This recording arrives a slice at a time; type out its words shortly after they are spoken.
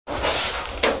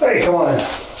Hey, come on in.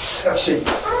 Have a seat.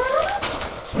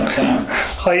 Okay.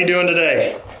 How you doing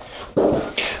today?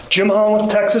 Jim Holland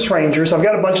with Texas Rangers. I've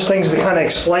got a bunch of things to kind of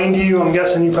explain to you. I'm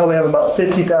guessing you probably have about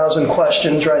 50,000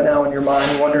 questions right now in your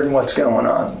mind wondering what's going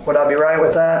on. Would I be right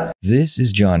with that? This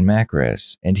is John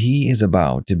Makris, and he is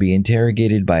about to be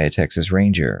interrogated by a Texas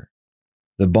Ranger.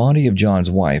 The body of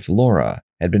John's wife, Laura,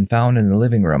 had been found in the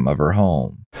living room of her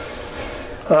home.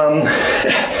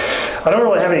 I don't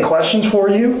really have any questions for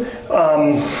you,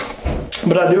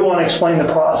 but I do want to explain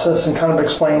the process and kind of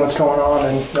explain what's going on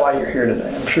and why you're here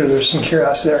today. I'm sure there's some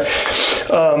curiosity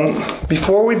there.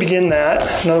 Before we begin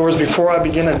that, in other words, before I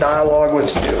begin a dialogue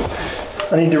with you,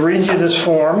 I need to read you this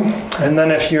form, and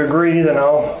then if you agree, then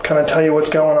I'll kind of tell you what's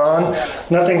going on.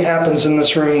 Nothing happens in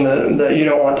this room that you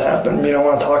don't want to happen. You don't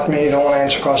want to talk to me, you don't want to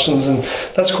answer questions, and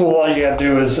that's cool. All you got to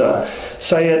do is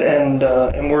say it,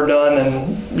 and we're done,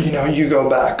 and you go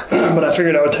back. But I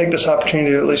figured I would take this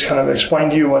opportunity to at least kind of explain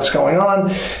to you what's going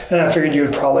on, and I figured you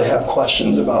would probably have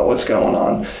questions about what's going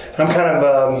on. I'm kind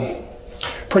of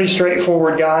pretty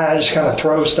straightforward guy. I just kind of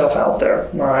throw stuff out there.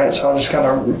 All right, so I'll just kind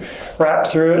of wrap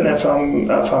through it, and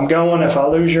if I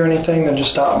lose you or anything, then just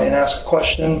stop me and ask a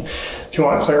question. If you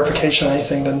want clarification on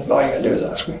anything, then all you gotta do is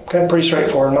ask me. Okay, pretty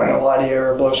straightforward. I'm not gonna lie to you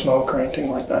or blow smoke or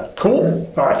anything like that.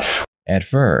 Cool. All right. At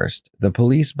first, the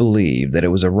police believed that it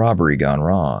was a robbery gone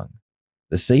wrong.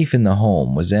 The safe in the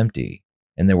home was empty,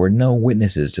 and there were no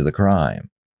witnesses to the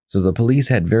crime, so the police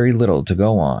had very little to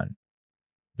go on.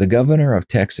 The governor of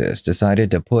Texas decided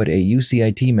to put a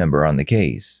UCIT member on the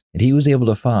case, and he was able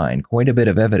to find quite a bit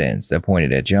of evidence that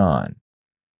pointed at John.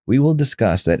 We will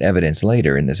discuss that evidence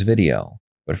later in this video,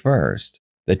 but first,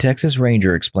 the Texas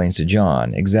Ranger explains to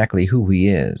John exactly who he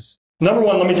is. Number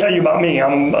one, let me tell you about me.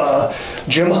 I'm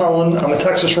Jim Holland. I'm a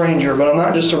Texas Ranger, but I'm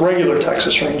not just a regular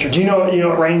Texas Ranger. Do you know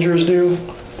what Rangers do?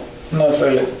 Not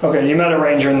really. Okay, you met a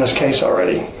Ranger in this case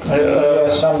already.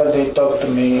 Somebody talked to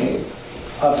me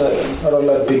at the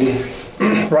roller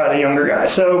PD. Right, a younger guy.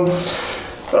 So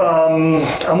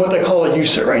I'm what they call a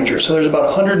UCIT Ranger. So there's about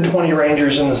 120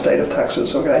 Rangers in the state of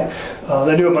Texas, okay?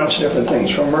 They do a bunch of different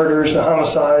things, from murders to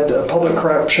homicide to public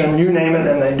corruption, you name it,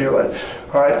 and they do it.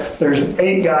 All right? There's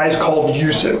 8 guys called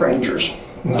UCIT Rangers.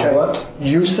 Okay? What?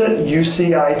 UCIT,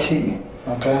 UCIT.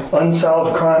 Okay.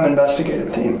 Unsolved Crime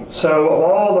Investigative Team. So of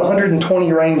all the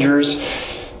 120 Rangers,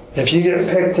 if you get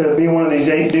picked to be one of these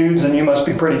 8 dudes, then you must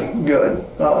be pretty good.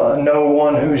 No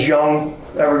one who's young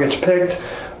ever gets picked.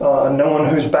 No one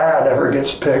who's bad ever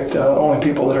gets picked. Only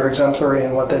people that are exemplary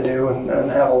in what they do and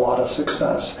have a lot of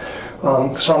success.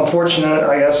 So I'm fortunate,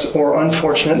 I guess, or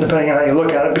unfortunate, depending on how you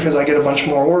look at it, because I get a bunch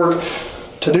more work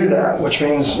to do that, which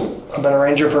means I've been a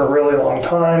Ranger for a really long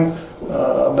time.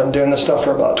 I've been doing this stuff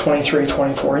for about 23,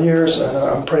 24 years, and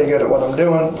I'm pretty good at what I'm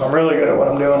doing. I'm really good at what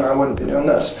I'm doing, or I wouldn't be doing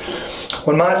this.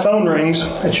 When my phone rings,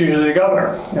 it's usually the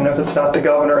governor. And if it's not the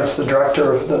governor, it's the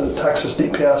director of the Texas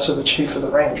DPS or the chief of the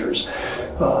Rangers.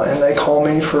 And they call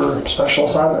me for special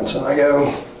assignments. And I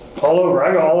go all over.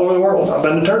 I go all over the world. I've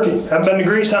been to Turkey. I haven't been to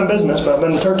Greece on business, but I've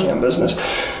been to Turkey on business.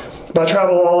 But I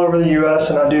travel all over the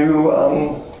U.S. and I do,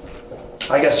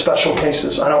 special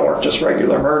cases. I don't work just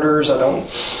regular murders. I don't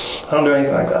do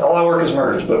anything like that. All I work is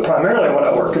murders. But primarily what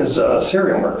I work is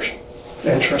serial murders,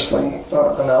 interestingly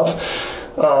enough.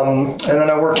 And then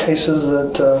I work cases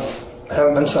that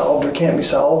haven't been solved or can't be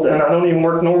solved. And I don't even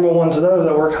work normal ones of those.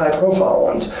 I work high-profile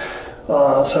ones.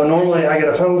 So normally I get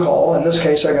a phone call. In this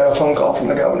case, I got a phone call from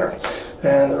the governor.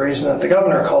 And the reason that the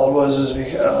governor called was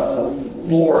because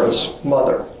Laura's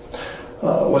mother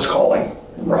was calling,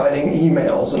 writing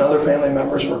emails. And other family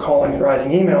members were calling and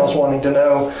writing emails wanting to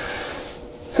know,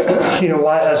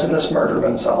 why hasn't this murder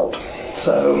been solved?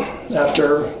 So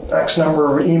after X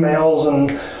number of emails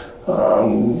and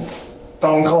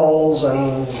phone calls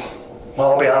and,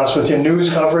 well, I'll be honest with you,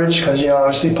 news coverage, because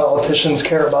obviously politicians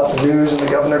care about the news and the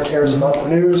governor cares about the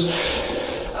news.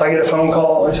 I get a phone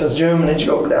call. He says, "Jim, I need you to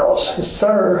go over to Dallas." Yes,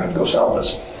 sir. Go solve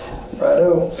this.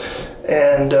 Righto.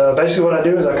 And basically what I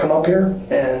do is I come up here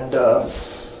and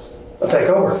I take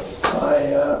over.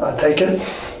 I take it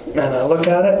and I look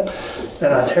at it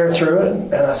and I tear through it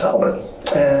and I solve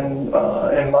it. And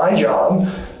in my job,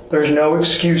 there's no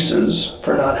excuses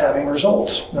for not having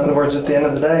results. In other words, at the end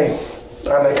of the day,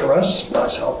 I make arrests, I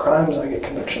solve crimes, I get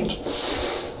convictions.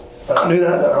 If I don't do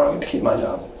that, then I don't get to keep my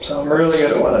job. So I'm really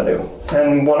good at what I do.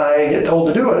 And when I get told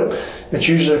to do it, it's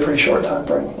usually a pretty short time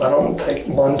frame. I don't take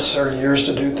months or years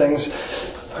to do things.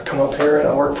 I come up here and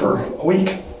I work for a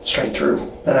week straight through.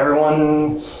 And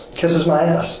everyone kisses my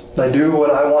ass. They do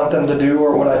what I want them to do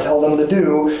or what I tell them to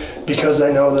do because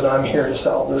they know that I'm here to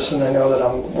solve this and they know that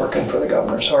I'm working for the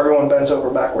governor. So everyone bends over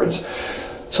backwards.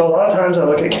 So a lot of times I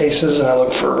look at cases and I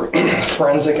look for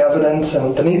forensic evidence,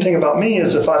 and the neat thing about me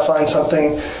is if I find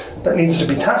something that needs to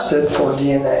be tested for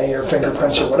DNA or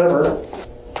fingerprints or whatever,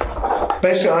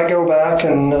 basically I go back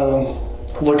and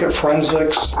look at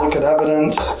forensics, look at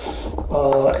evidence,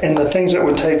 and the things that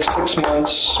would take 6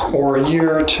 months or a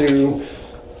year to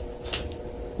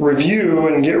review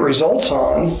and get results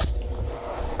on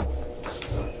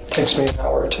takes me an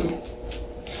hour or two.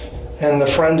 And the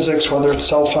forensics, whether it's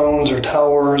cell phones or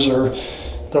towers or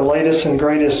the latest and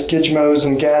greatest gizmos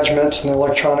and gadgets in the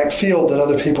electronic field that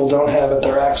other people don't have at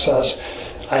their access,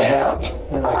 I have.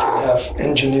 And I can have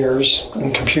engineers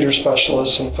and computer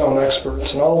specialists and phone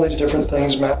experts and all these different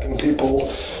things, mapping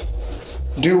people,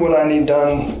 do what I need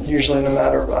done, usually in a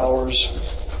matter of hours,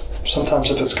 sometimes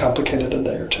if it's complicated, a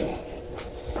day or two.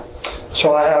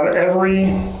 So I have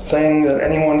everything that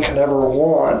anyone could ever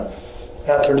want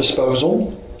at their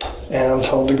disposal, and I'm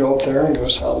told to go up there and go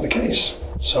solve the case.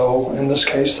 So in this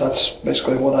case, that's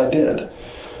basically what I did.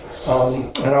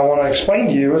 And I want to explain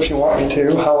to you, if you want me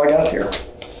to, how I got here.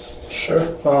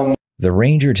 Sure. The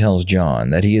ranger tells John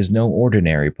that he is no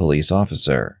ordinary police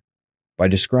officer. By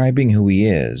describing who he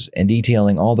is and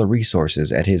detailing all the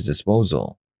resources at his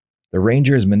disposal, the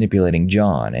ranger is manipulating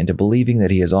John into believing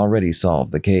that he has already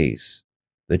solved the case.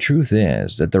 The truth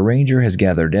is that the ranger has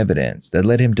gathered evidence that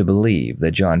led him to believe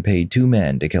that John paid 2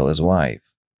 men to kill his wife.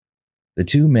 The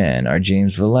 2 men are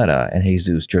James Valletta and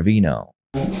Jesus Trevino.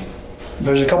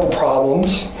 There's a couple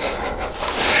problems.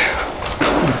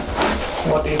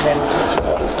 What do you mean?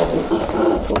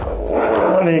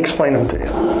 Let me explain them to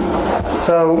you.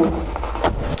 So,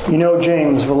 you know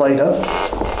James Valletta,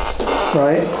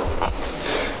 right?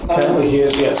 Okay. He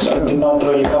is, yes. I did not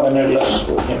really have any relations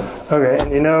with him. Okay,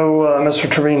 and you know Mr.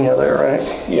 Trevino there, right?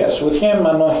 Yes, with him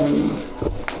I know him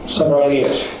several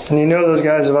years. And you know those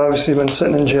guys have obviously been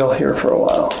sitting in jail here for a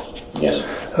while. Yes.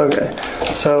 Okay,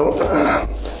 so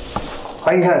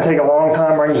I can kind of take a long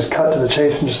time, or I can just cut to the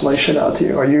chase and just lay shit out to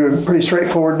you. Are you a pretty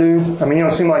straightforward dude? I mean, you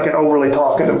don't seem like an overly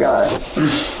talkative guy.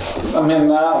 I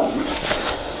mean, I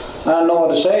don't know what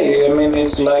to say. I mean,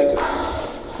 it's like,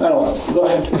 I don't know. Go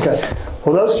ahead. Okay.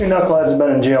 Well, those 2 knuckleheads have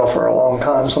been in jail for a long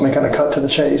time, so let me kind of cut to the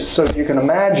chase. So you can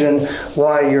imagine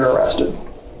why you're arrested.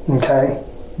 Okay?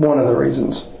 One of the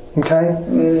reasons. Okay?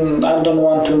 I don't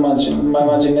want too much. My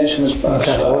imagination is bad.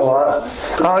 Okay, well,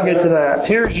 I'll get to that.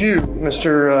 Here's you,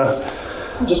 Mr.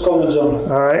 Just call me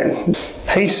John. All right.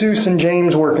 Jesus and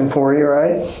James working for you,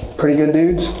 right? Pretty good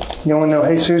dudes. You only know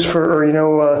Jesus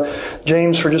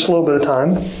James for just a little bit of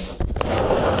time.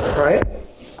 Right?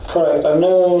 Correct. I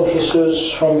know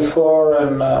Jesus from before,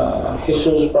 and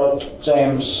Jesus brought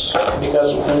James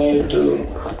because we needed to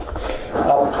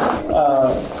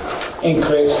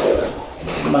increase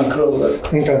my crew.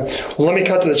 Okay. Well, let me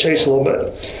cut to the chase a little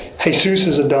bit. Jesus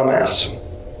is a dumbass.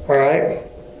 All right?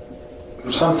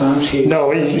 Sometimes he...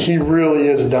 No, he really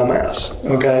is a dumbass.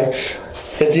 Okay?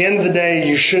 At the end of the day,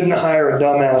 you shouldn't hire a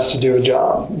dumbass to do a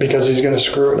job because he's going to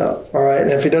screw it up. All right?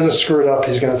 And if he doesn't screw it up,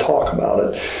 he's going to talk about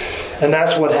it. And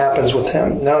that's what happens with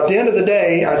him. Now, at the end of the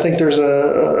day, I think there's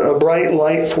a bright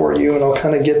light for you, and I'll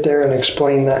kind of get there and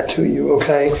explain that to you,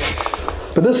 okay?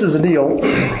 But this is the deal.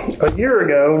 A year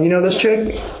ago, you know this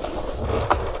chick?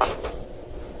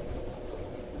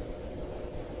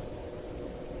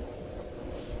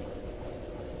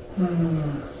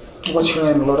 What's her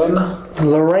name, Lorena?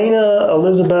 Lorena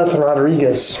Elizabeth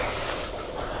Rodriguez.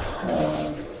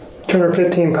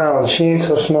 215 pounds. She ain't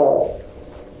so small.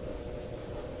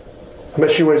 I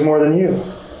bet she weighs more than you.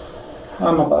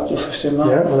 I'm about 215 now.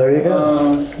 Yeah, well, there you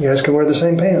go. You guys can wear the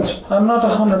same pants. I'm not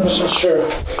 100% sure.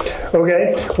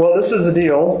 Okay, well, this is the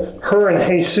deal. Her and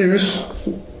Jesus,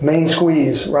 main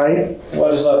squeeze, right?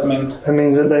 What does that mean? That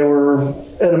means that they were,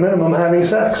 at a minimum, having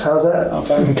sex. How's that?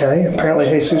 Okay. Apparently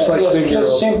Jesus likes big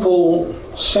girls.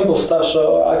 Simple stuff,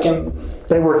 so I can...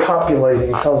 They were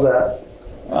copulating. How's that?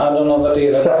 I don't know that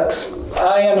either. Sex.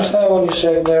 I understand what you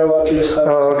said there, what you said.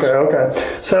 Oh,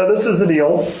 okay. So this is the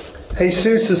deal.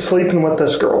 Jesus is sleeping with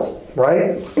this girl,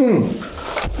 right? Hang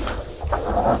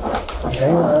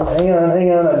on.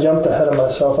 I jumped ahead of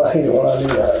myself. I hate it when I do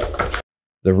that.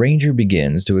 The ranger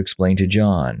begins to explain to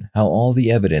John how all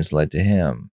the evidence led to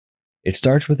him. It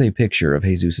starts with a picture of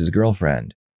Jesus'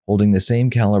 girlfriend, holding the same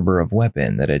caliber of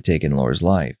weapon that had taken Laura's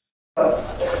life.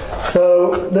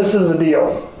 So this is the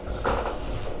deal.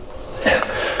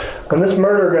 When this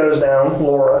murder goes down,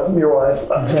 Laura, your wife,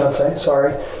 fiance,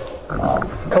 sorry,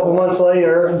 a couple months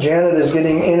later, Janet is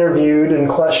getting interviewed and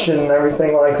questioned and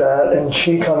everything like that, and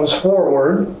she comes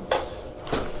forward.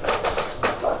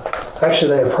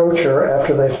 Actually, they approach her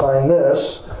after they find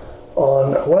this,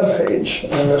 on a webpage.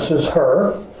 And this is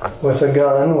her with a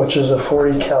gun, which is a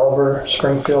 .40 caliber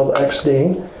Springfield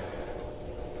XD.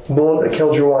 The bullet that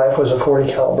killed your wife was a .40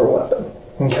 caliber weapon.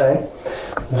 Okay?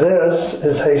 This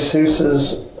is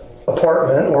Jesus's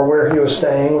apartment, or where he was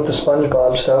staying with the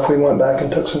SpongeBob stuff. We went back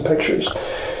and took some pictures.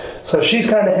 So she's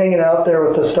kind of hanging out there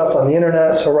with this stuff on the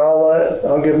internet, so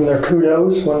I'll give them their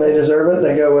kudos when they deserve it.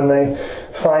 They go and they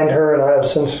find her, and I have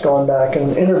since gone back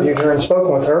and interviewed her and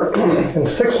spoken with her. And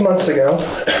 6 months ago,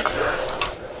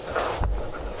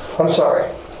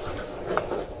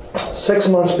 6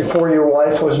 months before your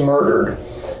wife was murdered,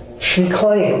 she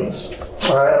claims,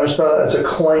 all right, I'm just going to, as a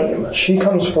claim, she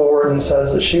comes forward and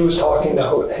says that she was talking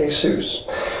to Jesus.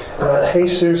 And that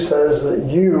Jesus says that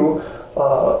you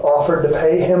offered to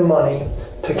pay him money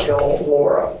to kill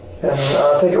Laura. And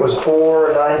I think it was 4,000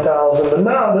 or 9,000. But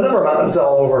no, the number amount is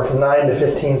all over from 9 to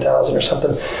 15,000 or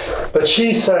something. But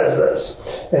she says this.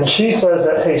 And she says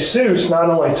that Jesus not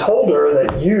only told her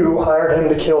that you hired him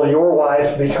to kill your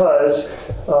wife because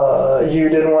you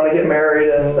didn't want to get married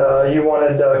and you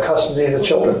wanted custody of the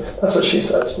children. That's what she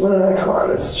says. Come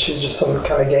on, she's just some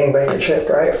kind of gangbanger chick,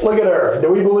 right? Look at her. Do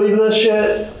we believe this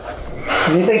shit?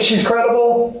 Do you think she's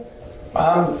credible?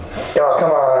 Oh,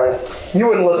 come on. You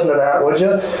wouldn't listen to that, would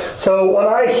you? So when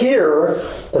I hear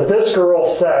that this girl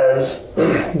says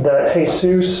that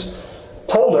Jesus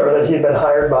told her that he'd been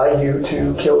hired by you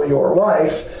to kill your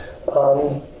wife,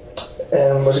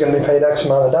 and was going to be paid X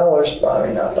amount of dollars,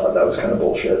 I thought that was kind of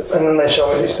bullshit. And then they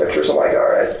show me these pictures. I'm like, all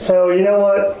right. So you know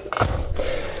what?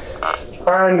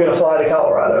 I'm going to fly to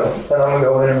Colorado, and I'm going to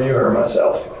go interview her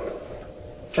myself.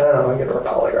 And I'm going to give her a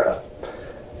polygraph.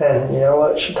 And you know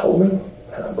what she told me?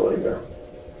 And I believed her.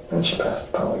 And she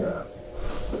passed the polygraph.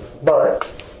 But,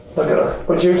 look at her.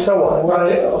 But you, so what?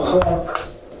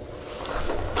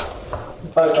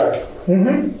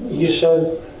 Mm-hmm. You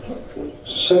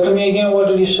said to me again, what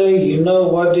did you say? You know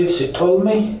what did she told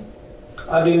me?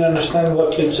 I didn't understand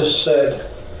what you just said.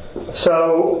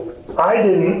 So, I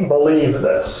didn't believe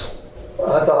this.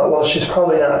 I thought, well, she's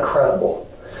probably not credible.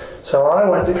 So I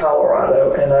went to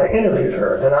Colorado and I interviewed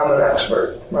her, and I'm an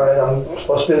expert, right? I'm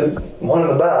supposed to be one of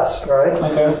the best, right?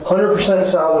 Okay. 100%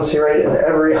 solvency rate in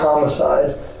every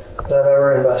homicide that I've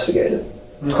ever investigated.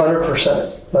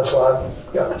 100%. That's why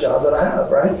I've got the job that I have,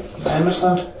 right? I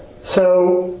understand.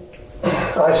 So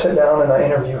I sit down and I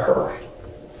interview her,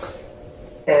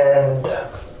 and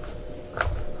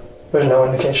there's no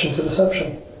indications of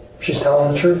deception. She's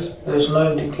telling the truth. There's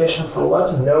no indication for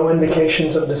what? No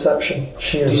indications of deception.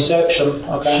 Deception,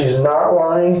 okay. She's not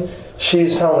lying.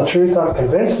 She's telling the truth. I'm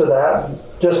convinced of that,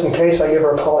 just in case I give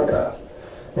her a polygraph.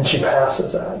 And she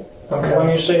passes that. Okay. When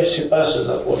you say she passes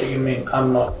that, what do you mean?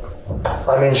 I'm not.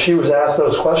 I mean, she was asked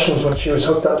those questions when she was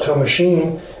hooked up to a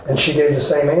machine, and she gave the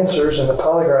same answers, and the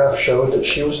polygraph showed that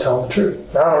she was telling the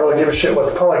truth. Now, I don't really give a shit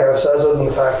what the polygraph says, other than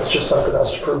the fact it's just something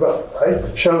else to prove up,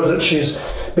 right? Shows that she's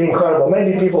being credible.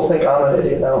 Maybe people think I'm an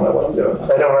idiot and I don't know what I'm doing.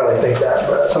 I don't really think that,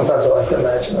 but sometimes I like to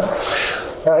imagine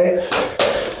that. Right?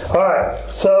 All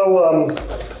right. So,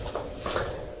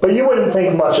 but you wouldn't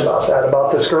think much about that,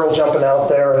 about this girl jumping out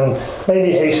there, and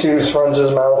maybe Jesus runs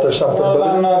his mouth or something. Well,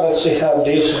 but I know that she had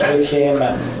this with him.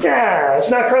 And yeah,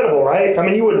 it's not credible, right? I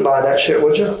mean, you wouldn't buy that shit,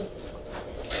 would you?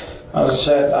 as I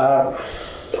said,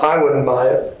 I wouldn't buy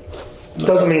it.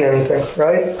 Doesn't mean anything,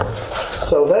 right?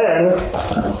 So then,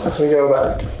 we go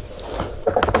back.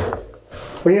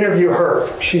 We interview her.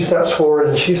 She steps forward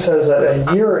and she says that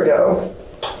a year ago,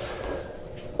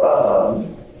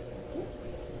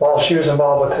 while she was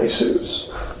involved with Jesus,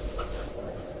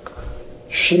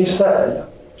 she said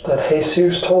that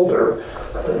Jesus told her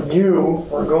that you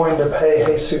were going to pay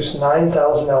Jesus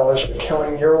 $9,000 for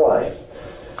killing your wife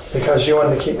because you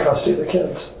wanted to keep custody of the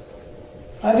kids.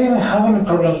 I didn't have any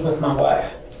problems with my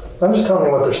wife. I'm just telling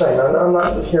you what they're saying. I'm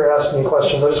not here asking you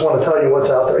questions. I just want to tell you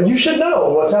what's out there. You should know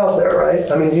what's out there,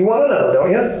 right? I mean, you want to know, don't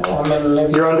you? I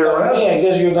mean, You're under arrest? Yeah, I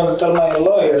guess you're going to tell my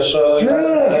lawyer, so it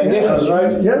doesn't make any difference,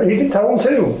 right? Yeah, you can tell them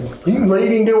too. You can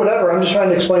leave, you can do whatever. I'm just trying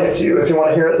to explain it to you. If you want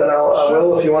to hear it, then I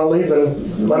will. If you want to leave,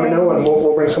 then let me know and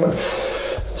we'll bring someone.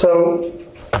 So,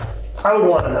 I would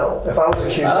want to know. If I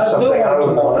was accused of something, I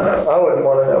would want to know. I wouldn't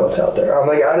want to know what's out there. I'm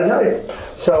the guy to tell you.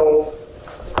 So,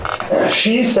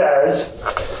 she says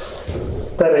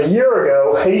that a year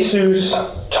ago, Jesus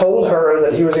told her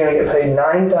that he was going to get paid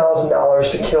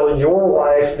 $9,000 to kill your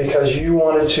wife because you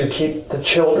wanted to keep the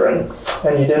children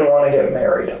and you didn't want to get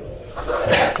married.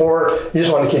 Or you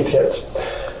just wanted to keep the kids.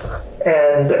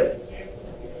 And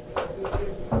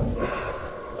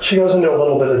she goes into a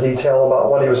little bit of detail about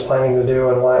what he was planning to do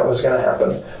and why it was going to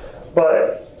happen.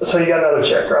 But, so you got another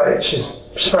chick, right? She's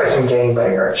probably some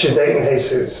gangbanger. She's dating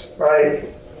Jesus, right?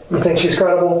 You think she's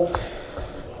credible?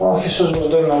 Well, Jesus was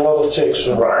doing a lot of checks.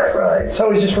 So. Right.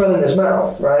 So he's just running his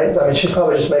mouth, right? I mean, she's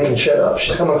probably just making shit up.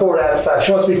 She's coming forward after the fact.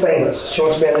 She wants to be famous. She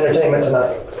wants to be on Entertainment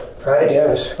Tonight, right?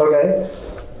 Yes. Okay.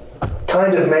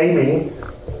 Kind of maybe.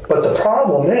 But the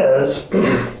problem is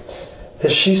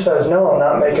she says, no, I'm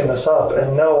not making this up,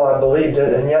 and no, I believed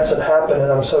it, and yes, it happened,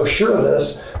 and I'm so sure of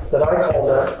this that I called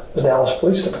up the Dallas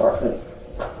Police Department,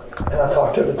 and I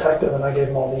talked to a detective, and I gave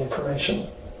him all the information.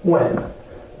 When?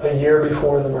 A year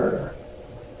before the murder.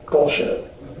 Bullshit.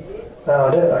 No,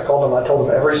 I did. I called him. I told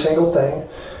him every single thing.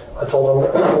 I told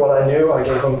him what I knew. I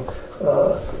gave him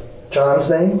John's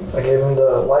name. I gave him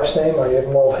the wife's name. I gave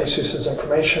him all of Jesus'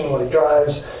 information, what he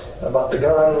drives, about the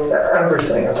gun,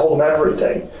 everything. I told him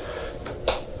everything.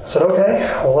 I said, okay,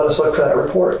 well, let us look for that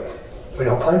report. We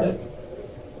don't find it.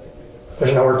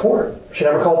 There's no report. She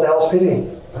never called Dallas PD.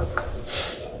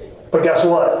 But guess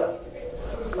what?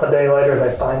 A day later,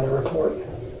 they find the report.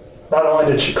 Not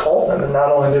only did she call them, and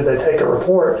not only did they take a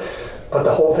report, but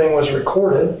the whole thing was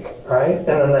recorded, right? And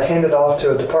then they handed off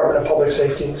to a Department of Public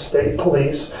Safety, State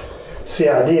Police,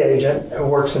 CID agent who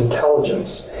works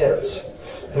intelligence hits.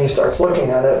 And he starts looking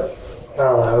at it.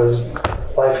 Oh, his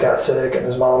wife got sick and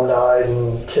his mom died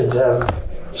and kids have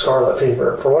scarlet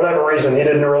fever. For whatever reason, he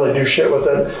didn't really do shit with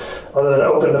it other than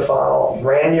open the file,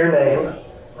 ran your name,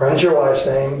 runs your wife's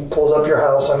name, pulls up your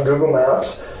house on Google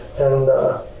Maps, and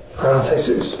runs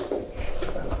Jesus.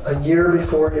 A year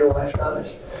before your wife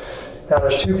dies. Now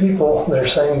there's two people that are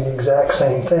saying the exact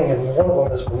same thing, and one of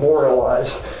them is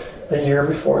memorialized a year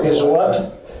before. Is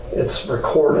what? It's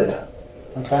recorded.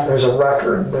 Okay. There's a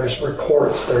record, there's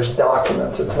reports, there's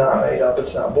documents. It's not made up,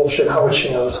 it's not bullshit. How would she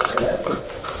know this is going to happen?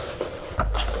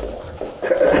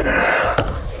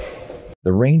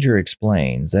 The ranger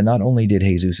explains that not only did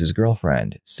Jesus'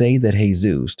 girlfriend say that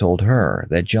Jesus told her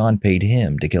that John paid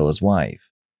him to kill his wife,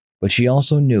 but she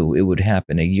also knew it would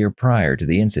happen a year prior to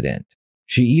the incident.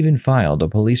 She even filed a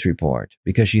police report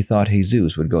because she thought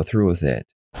Jesus would go through with it.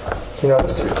 You know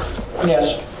this dude?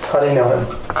 Yes. How do you know him?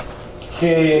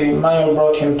 Manuel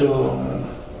brought him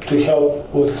to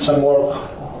help with some work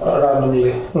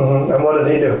randomly. Mm-hmm. And what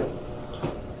did he do?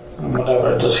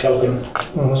 Whatever, just helping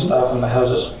stuff in the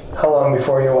houses. How long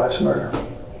before your wife's murder?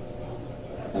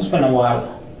 It's been a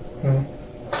while. Mm-hmm.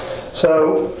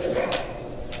 So,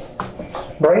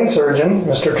 brain surgeon,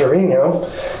 Mr. Trevino,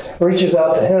 reaches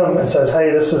out to him and says, hey,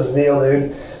 this is the deal,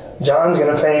 dude. John's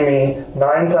going to pay me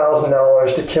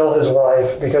 $9,000 to kill his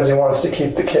wife because he wants to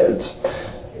keep the kids.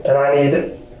 And I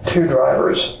need 2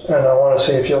 drivers, and I want to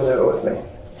see if you'll do it with me.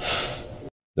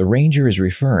 The ranger is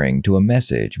referring to a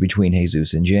message between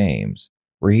Jesus and James,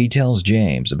 where he tells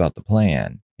James about the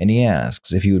plan, and he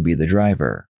asks if he would be the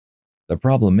driver. The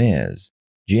problem is,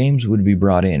 James would be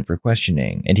brought in for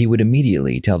questioning, and he would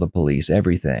immediately tell the police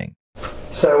everything.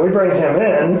 So we bring him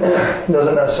in. He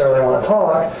doesn't necessarily want to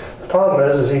talk. The problem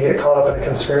is he get caught up in a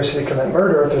conspiracy to commit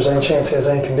murder if there's any chance he has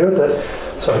anything to do with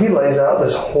it. So he lays out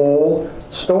this whole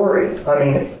story. I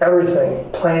mean,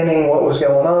 everything. Planning what was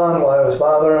going on, why it was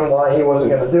bothering him, why he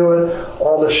wasn't going to do it.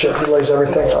 All this shit. He lays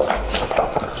everything out.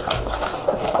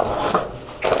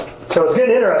 So it's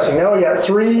getting interesting. Now we got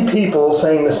 3 people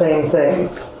saying the same thing.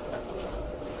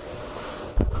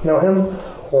 Know him?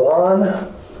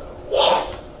 Juan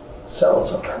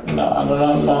Salazar. No, I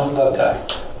don't know that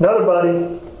guy. Another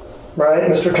buddy,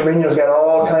 right? Mr. Trevino's got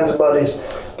all kinds of buddies.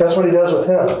 Guess what he does with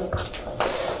him?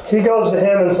 He goes to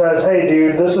him and says, hey,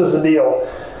 dude, this is the deal.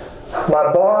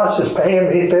 My boss is paying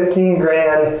me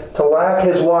 $15,000 to whack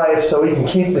his wife so he can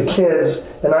keep the kids,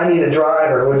 and I need a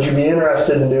driver. Would you be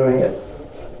interested in doing it?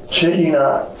 Shit you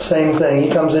not. Same thing. He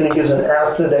comes in, he gives an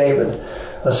affidavit,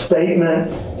 a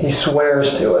statement, he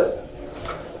swears to it.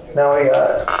 Now we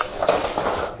got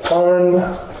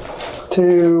 1,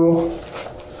 2,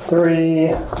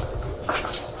 3,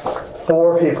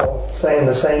 4 people saying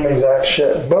the same exact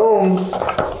shit. Boom!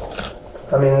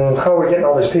 I mean, how are we getting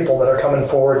all these people that are coming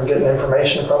forward and getting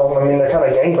information from them? I mean, they're kind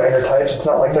of gangbanger types. It's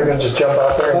not like they're going to just jump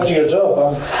out there. That's your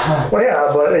job, huh? Well,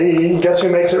 yeah, but guess who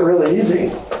makes it really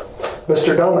easy?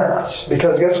 Mr. Dumbass.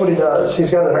 Because guess what he does? He's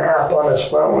got an app on his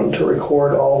phone to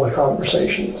record all the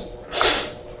conversations.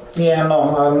 Yeah,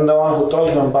 no, I'm the one who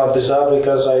told him about this app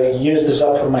because I use this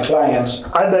app for my clients.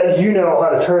 I bet you know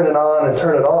how to turn it on and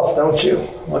turn it off, don't you?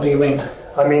 What do you mean?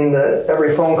 I mean that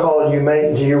every phone call you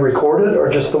make, do you record it or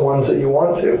just the ones that you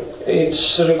want to?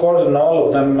 It's recorded in all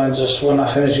of them. I just, when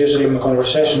I finish usually my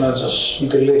conversation, I just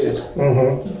delete it.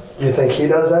 Mm-hmm. Do you think he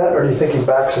does that, or do you think he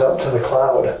backs it up to the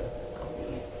cloud?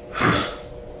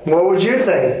 What would you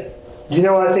think? You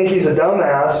know, I think he's a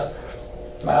dumbass.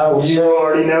 You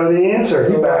already know the answer.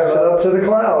 He backs it up to the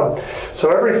cloud.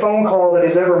 So every phone call that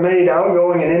he's ever made,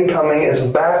 outgoing and incoming, is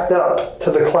backed up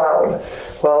to the cloud.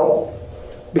 Well,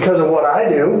 because of what I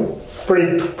do,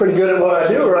 pretty good at what I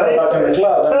do, right?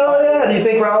 Oh yeah. Do you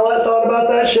think Rowlett thought about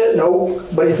that shit? Nope.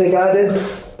 But you think I did?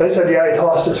 They said, yeah, he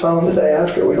tossed his phone the day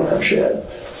after. We don't have shit.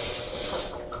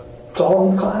 It's all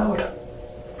in the cloud.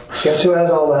 Guess who has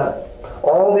all that?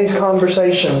 All these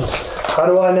conversations. How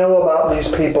do I know about these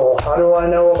people? How do I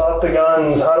know about the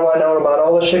guns? How do I know about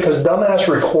all this shit? Because dumbass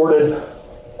recorded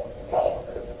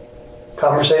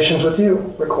conversations with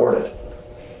you. Recorded.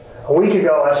 A week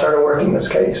ago, I started working this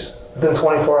case. Within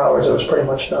 24 hours, it was pretty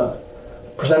much done.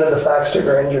 Presented the facts to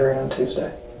grand jury on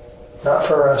Tuesday. Not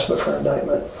for arrest, but for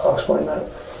indictment. I'll explain that.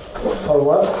 For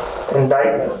what?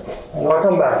 Indictment. I'll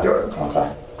come back to it. Okay.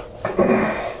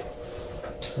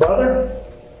 Brother,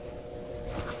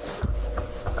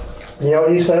 you know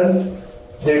what he said?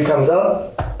 Dude comes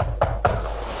up.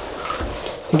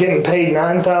 He's getting paid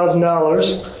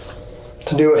 $9,000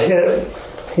 to do a hit.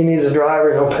 He needs a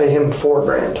driver. He'll pay him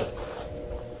 $4,000.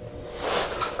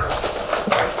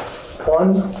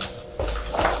 1,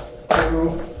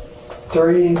 2,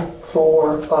 3,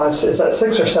 4, 5, 6. Is that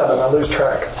 6 or 7? I lose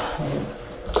track.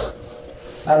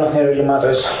 I don't think it really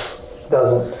matters.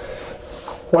 Doesn't.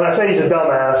 When I say he's a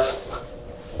dumbass,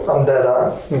 I'm dead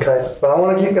on. Okay, but I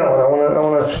want to keep going. I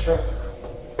want to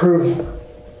prove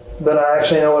that I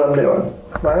actually know what I'm doing.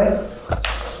 Right?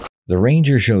 The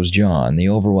ranger shows John the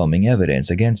overwhelming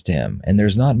evidence against him, and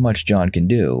there's not much John can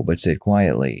do but sit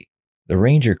quietly. The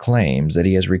ranger claims that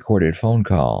he has recorded phone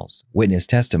calls, witness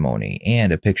testimony,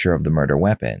 and a picture of the murder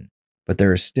weapon, but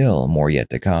there is still more yet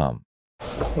to come.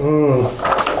 Then,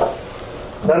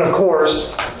 of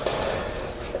course,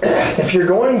 if you're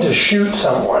going to shoot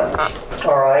someone,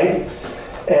 all right,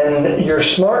 and you're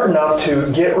smart enough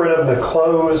to get rid of the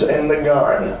clothes and the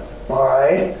gun, all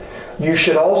right, you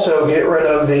should also get rid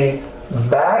of the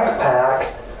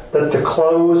backpack that the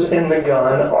clothes and the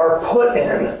gun are put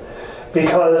in.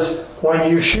 Because when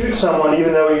you shoot someone,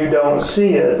 even though you don't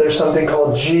see it, there's something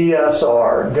called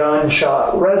GSR,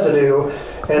 gunshot residue,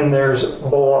 and there's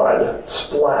blood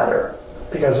splatter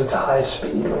because it's high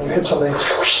speed. When you hit something,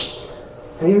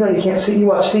 and even though you can't see, you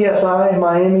watch CSI,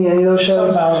 Miami, any of those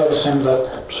shows? Sometimes I've seen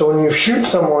that. So when you shoot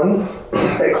someone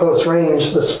at close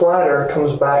range, the splatter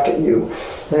comes back at you.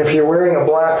 And if you're wearing a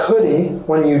black hoodie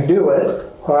when you do it,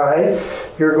 all right,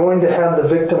 you're going to have the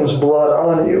victim's blood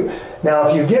on you. Now,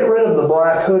 if you get rid of the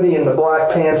black hoodie and the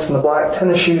black pants and the black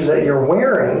tennis shoes that you're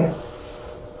wearing,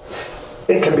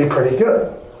 it can be pretty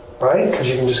good, right? Because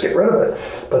you can just get rid of it.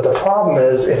 But the problem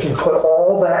is, if you put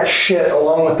all that shit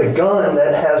along with the gun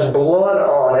that has blood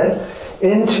on it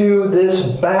into this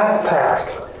backpack,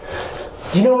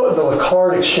 do you know what the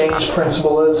Lacard exchange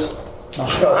principle is? Oh,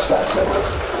 it's fascinating.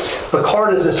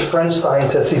 Lacard is this French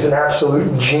scientist. He's an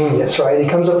absolute genius, right? He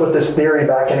comes up with this theory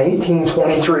back in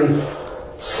 1823.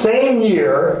 Same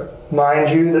year, mind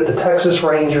you, that the Texas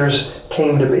Rangers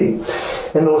came to be.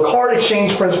 And the Lacard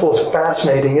exchange principle is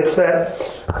fascinating. It's that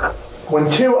when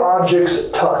two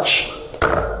objects touch,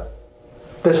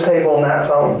 this table and that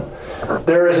phone,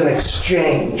 there is an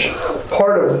exchange.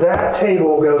 Part of that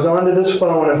table goes onto this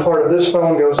phone, and part of this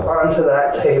phone goes onto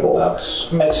that table. That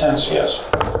makes sense, yes.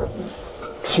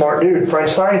 Smart dude.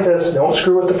 French scientists, don't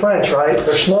screw with the French, right?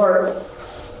 They're smart.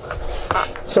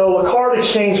 So Lacard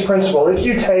exchange principle, if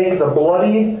you take the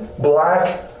bloody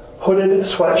black hooded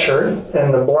sweatshirt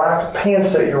and the black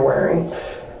pants that you're wearing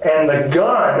and the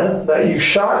gun that you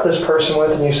shot this person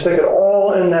with and you stick it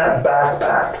all in that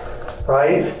backpack,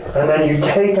 right? And then you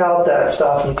take out that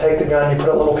stuff, and you take the gun, you put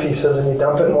it in little pieces, and you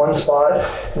dump it in one spot,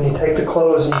 and you take the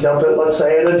clothes and you dump it, let's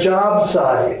say, at a job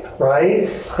site, right?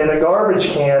 In a garbage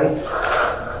can.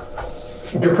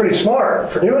 You're pretty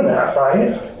smart for doing that,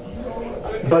 right?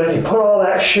 But if you put all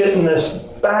that shit in this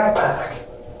backpack,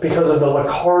 because of the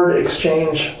Lacard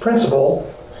exchange principle,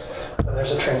 then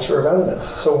there's a transfer of evidence.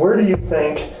 So where do you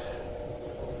think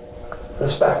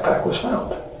this backpack was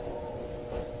found?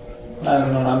 I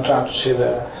don't know, I'm trying to see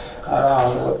the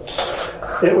around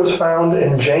what. It was found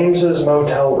in James's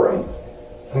motel room.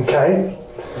 Okay?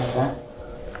 Okay.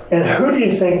 And who do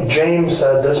you think James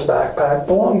said this backpack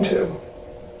belonged to?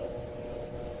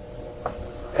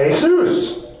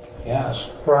 Jesus. Yes.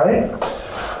 Right?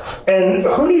 And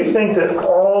who do you think that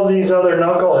all these other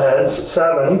knuckleheads,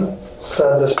 7,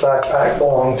 said this backpack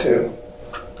belonged to?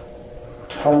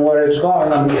 From where it's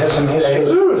gone, I'm guessing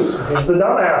Jesus. He's the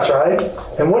dumbass, right?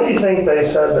 And what do you think they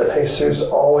said that Jesus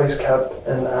always kept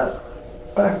in that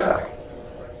backpack?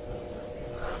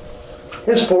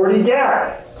 His .40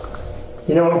 gat.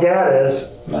 You know what GAT is?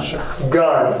 Not sure.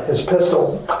 Gun. His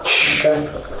pistol. Okay.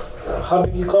 How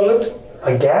did you call it?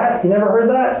 A GAT? You never heard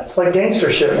that? It's like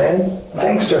gangster shit, man.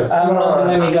 Gangster. I'm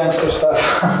not in any gangster stuff.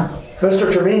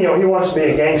 Mr. Trevino, he wants to be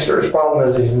a gangster. His problem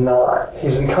is he's not.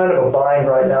 He's in kind of a bind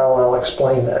right now, and I'll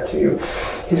explain that to you.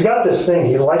 He's got this thing.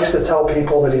 He likes to tell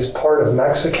people that he's part of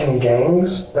Mexican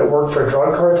gangs that work for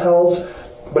drug cartels,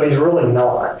 but he's really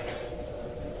not.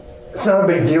 It's not a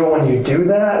big deal when you do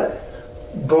that,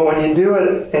 but when you do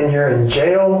it and you're in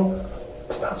jail,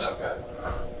 it's not so good.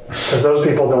 Because those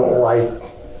people don't like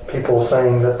people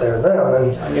saying that they're them.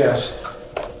 And I guess.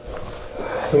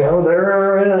 you know,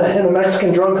 they're in a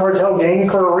Mexican drug cartel gang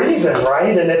for a reason,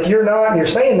 right? And if you're not, and you're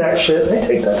saying that shit, they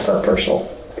take that stuff personal.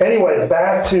 Anyway,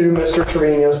 back to Mr.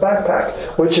 Trevino's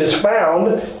backpack, which is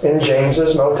found in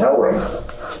James's motel room.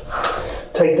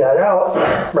 Take that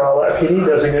out. Rowlett PD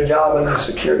does a good job and they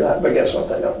secure that, but guess what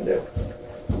they don't do?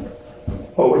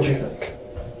 What would you think?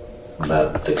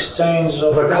 That exchange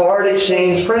of... The card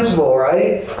exchange principle,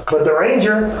 right? But the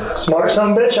Ranger, smart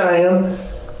son of a bitch I am,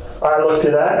 I looked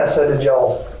at that and I said, did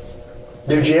y'all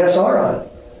do GSR on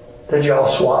it? Did y'all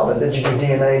swab it? Did you do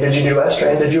DNA? Did you do S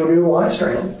strand? Did you do Y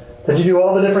strand? Did you do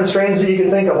all the different strands that you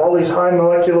can think of? All these high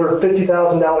molecular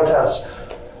 $50,000 tests.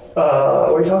 What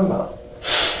are you talking about?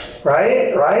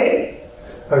 Right?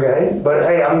 Okay, but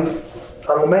hey, I'm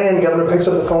the man. Governor picks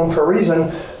up the phone for a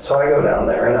reason, so I go down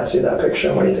there and I see that picture.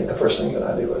 And what do you think the first thing that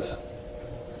I do is?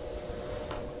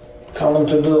 Tell them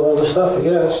to do all the stuff, I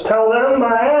guess. Tell them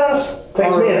my ass.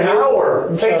 Takes me an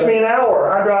hour. Takes me an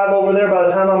hour. I drive over there. By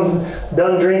the time I'm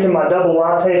done drinking my double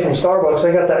latte from Starbucks,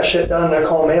 they got that shit done. They're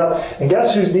calling me up. And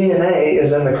guess whose DNA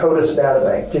is in the CODIS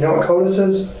databank? Do you know what CODIS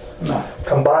is? No.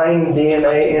 Combined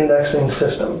DNA Indexing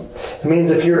System. It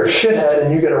means if you're a shithead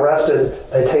and you get arrested,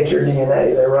 they take your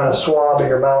DNA. They run a swab of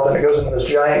your mouth and it goes into this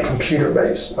giant computer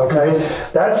base. Okay?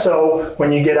 Mm-hmm. That's so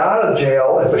when you get out of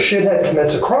jail, if a shithead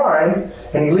commits a crime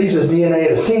and he leaves his DNA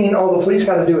at a scene, all the police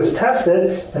got to do is test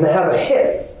it and they have a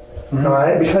hit. Mm-hmm. All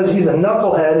right? Because he's a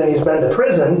knucklehead and he's been to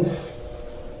prison,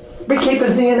 we keep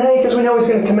his DNA because we know he's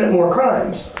going to commit more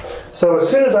crimes. So as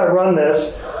soon as I run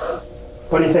this,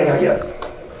 what do you think I get?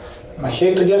 My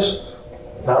hit, I guess?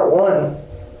 Not 1,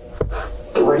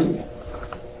 3.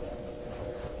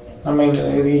 I mean,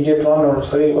 if you get 1 or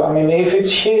 3, I mean, if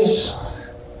it's his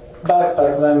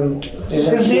backpack, then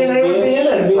isn't his DNA would be in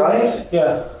it, right?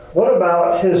 Yeah. What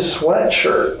about his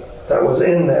sweatshirt that was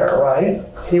in there, right?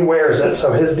 He wears it,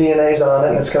 so his DNA's on it,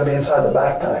 and it's going to be inside the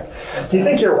backpack. Do you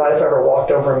think your wife ever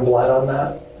walked over and bled on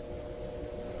that?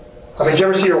 I mean, did you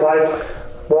ever see your wife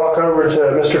walk over to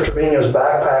Mr. Trevino's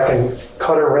backpack and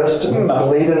cut her wrist and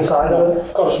bleed inside of it?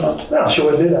 Of course not. No, she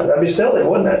wouldn't do that. That'd be silly,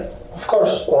 wouldn't it? Of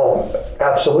course. Well,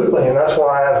 absolutely, and that's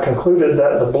why I've concluded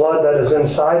that the blood that is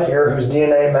inside here, whose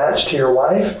DNA matched to your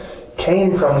wife,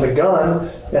 came from the gun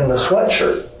and the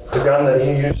sweatshirt. The gun that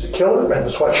he used to kill her and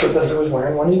the sweatshirt that he was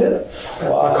wearing when he did it.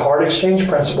 Wow. The card exchange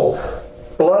principle.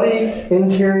 Bloody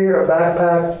interior of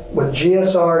backpack with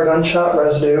GSR gunshot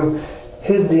residue,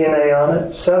 his DNA on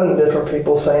it, 7 different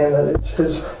people saying that it's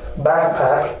his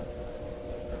backpack,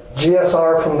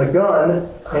 GSR from the gun,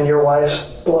 and your wife's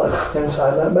blood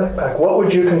inside that backpack. What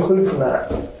would you conclude from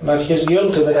that? But he's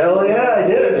guilty. Hell yeah, I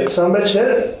did it. Some bitch did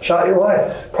it. Shot your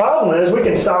wife. Problem is, we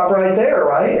can stop right there,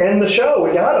 right? End the show.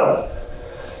 We got him.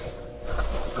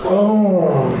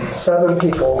 Boom. 7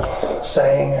 people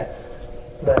saying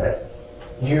that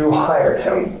you hired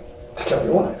him to kill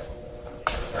your wife.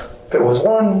 If it was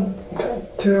 1, okay,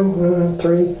 2,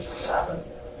 3, 7.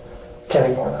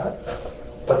 Can't ignore that.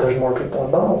 But there's more people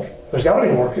involved. There's got to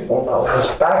be more people involved.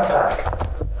 This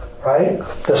backpack, right?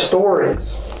 The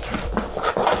stories.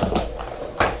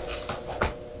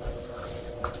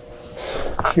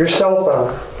 Your cell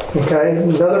phone, okay?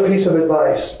 Another piece of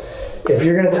advice. If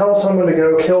you're going to tell someone to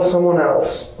go kill someone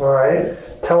else, all right,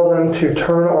 tell them to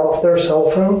turn off their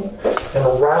cell phone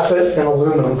and wrap it in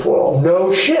aluminum foil.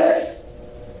 No shit,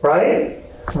 right?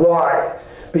 Why?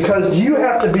 Because you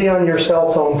have to be on your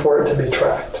cell phone for it to be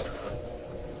tracked.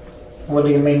 What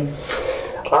do you mean?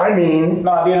 I mean...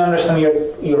 No, I didn't understand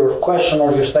your question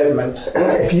or your statement.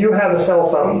 If you have a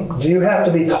cell phone, do you have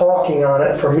to be talking on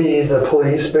it for me, the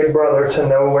police, Big Brother, to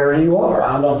know where you are?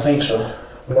 I don't think so.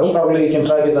 Nope. Probably you can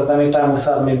track it at any time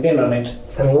without me being on it.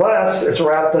 Unless it's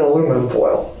wrapped in aluminum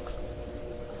foil.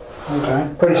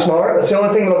 Okay. Pretty smart. That's the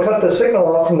only thing that'll cut the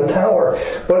signal off from the tower.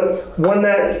 But when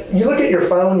you look at your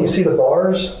phone, you see the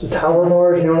bars, the tower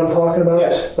bars, you know what I'm talking about?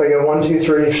 Yes. Like a 1, 2,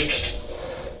 3.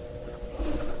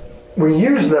 We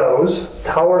use those,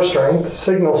 tower strength,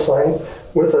 signal strength,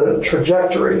 with a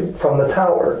trajectory from the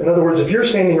tower. In other words, if you're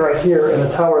standing right here and the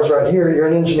tower is right here, you're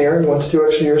an engineer, you went to 2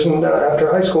 extra years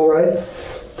after high school, right?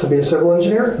 To be a civil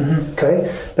engineer? Mm-hmm.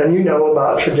 Okay. Then you know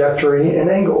about trajectory and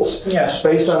angles. Yes.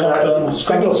 Based on that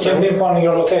signal strength. Pinpointing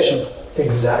your location.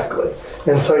 Exactly.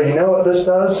 And so you know what this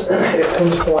does? It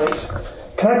pinpoints.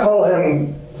 Can I call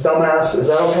him dumbass? Is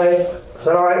that okay? Is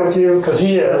that all right with you? Because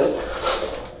he is.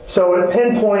 So it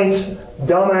pinpoints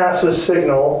dumbass's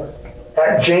signal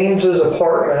at James's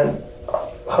apartment,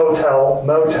 hotel,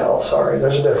 motel, sorry,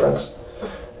 there's a difference.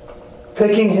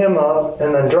 Picking him up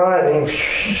and then driving.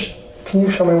 Can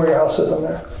you show me where your house is on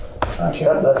there?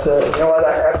 That's it. You know why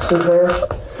that X is there?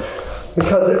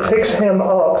 Because it picks him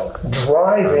up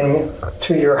driving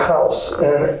to your house,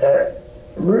 and at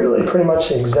really pretty much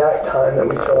the exact time that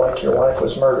we feel like your wife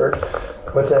was murdered,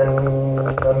 within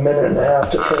a minute and a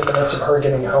half to 20 minutes of her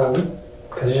getting home,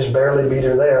 because you just barely beat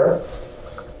her there,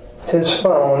 his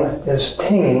phone is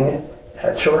tinging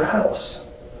at your house.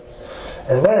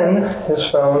 And then his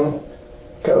phone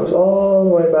goes all the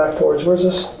way back towards, where's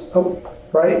this? Oh,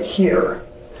 right here.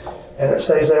 And it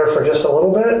stays there for just a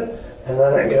little bit, and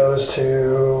then it goes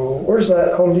to, where's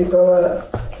that Home Depot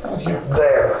at? Out here.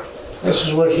 There. This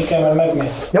is where he came and met me.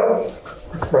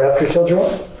 Yep. Right after he killed your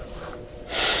wife.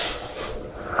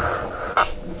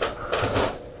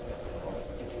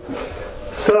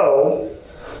 So,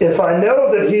 if I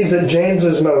know that he's at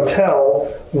James's motel,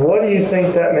 what do you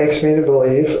think that makes me to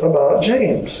believe about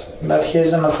James? That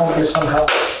he's an accomplice somehow.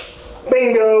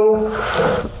 Bingo!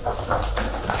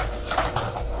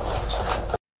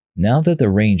 Now that the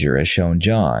ranger has shown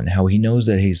John how he knows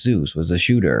that Jesus was the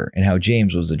shooter and how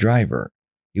James was the driver,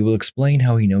 he will explain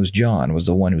how he knows John was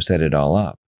the one who set it all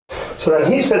up. So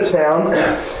then he sits down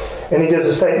and he gives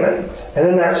a statement. And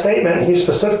in that statement, he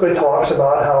specifically talks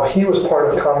about how he was part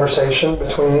of a conversation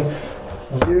between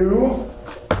you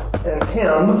and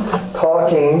him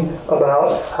talking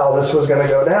about how this was going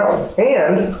to go down.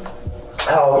 And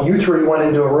how you three went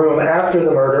into a room after the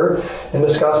murder and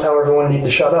discussed how everyone needed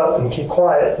to shut up and keep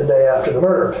quiet the day after the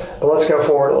murder. But let's go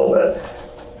forward a little bit.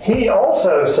 He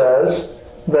also says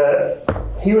that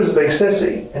he was a big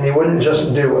sissy and he wouldn't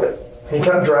just do it. He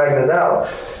kept dragging it out.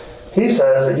 He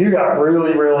says that you got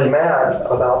really, really mad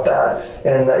about that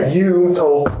and that you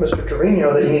told Mr.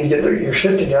 Trevino that you need to get your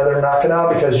shit together and knock it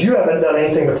out because you haven't done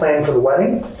anything to plan for the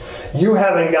wedding. You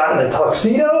haven't gotten a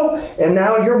tuxedo, and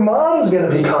now your mom's going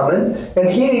to be coming, and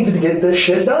he needs to get this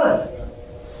shit done.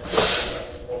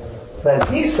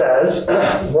 Then he says,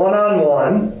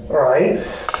 one-on-one, right,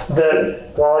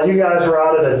 that while you guys were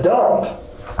out at a dump,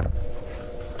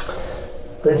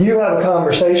 that you have a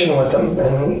conversation with him,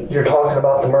 and you're talking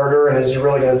about the murder, and is he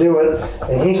really going to do it?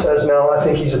 And he says, no, I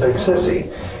think he's a big sissy.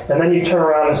 And then you turn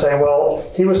around and say, well,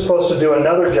 he was supposed to do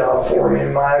another job for me,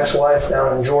 my ex-wife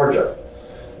down in Georgia.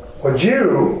 Would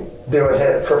you do a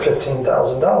hit for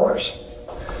 $15,000?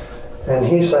 And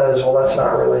he says, well, that's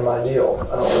not really my deal.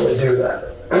 I don't really do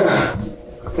that.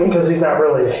 Because he's not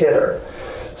really a hitter.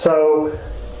 So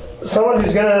someone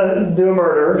who's going to do a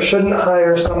murder shouldn't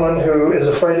hire someone who is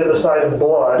afraid of the sight of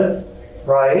blood,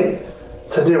 right,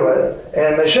 to do it.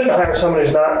 And they shouldn't hire someone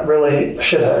who's not really a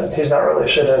shithead. He's not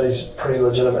really a shithead. He's a pretty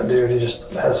legitimate dude. He just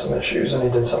has some issues, and he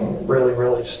did something really,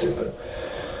 really stupid.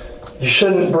 You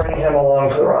shouldn't bring him along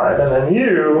for the ride, and then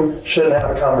you shouldn't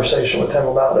have a conversation with him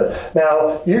about it.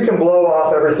 Now, you can blow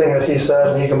off everything that he said,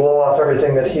 and you can blow off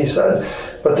everything that he said,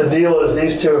 but the deal is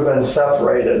these two have been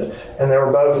separated, and they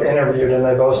were both interviewed, and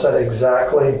they both said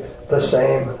exactly the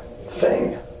same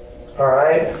thing. All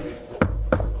right?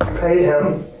 You paid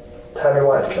him to have your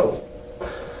wife killed.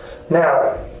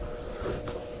 Now,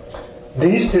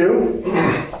 these two,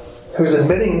 who's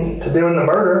admitting to doing the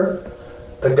murder,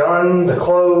 the gun, the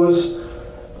clothes,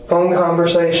 phone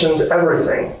conversations,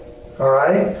 everything. All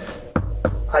right?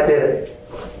 I did it.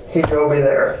 He drove me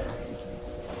there.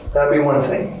 That'd be one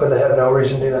thing, but they have no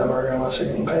reason to do that murder unless they're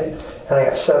getting paid. And I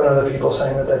got 7 other people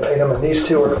saying that they paid them, and these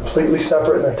two are completely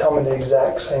separate, and they're telling me the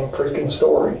exact same freaking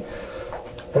story.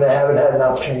 And they haven't had an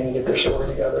opportunity to get their story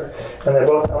together. And they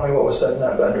both tell me what was said in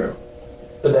that bedroom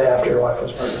the day after your wife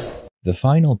was murdered. The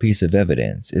final piece of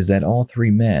evidence is that all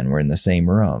 3 men were in the same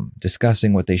room,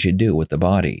 discussing what they should do with the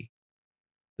body.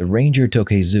 The ranger took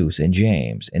Jesus and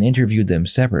James and interviewed them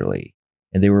separately,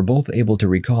 and they were both able to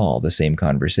recall the same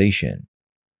conversation.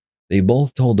 They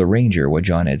both told the ranger what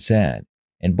John had said,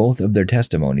 and both of their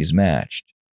testimonies matched.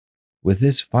 With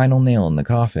this final nail in the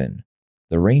coffin,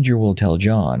 the ranger will tell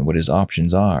John what his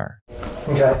options are.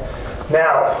 Okay,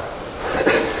 now,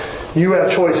 you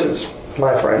have choices,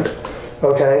 my friend.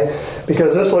 Okay,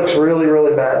 because this looks really,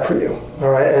 really bad for you.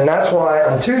 All right, and that's why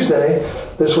on Tuesday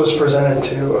this was presented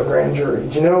to a grand jury.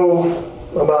 Do you know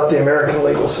about the American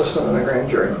legal system and the grand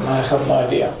jury? I have no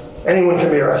idea. Anyone can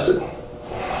be arrested.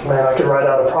 Man, I could write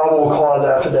out a probable cause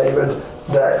affidavit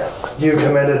that you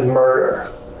committed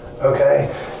murder, okay?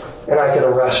 And I could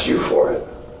arrest you for it.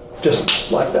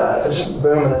 Just like that. I just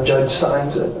boom, and the judge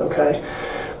signs it, okay?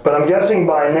 But I'm guessing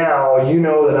by now you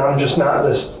know that I'm just not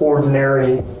this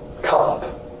ordinary cop,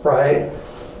 right?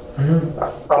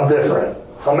 Mm-hmm. I'm different.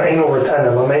 I'm anal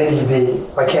retentive. I'm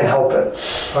ADD. I can't help it.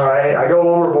 All right? I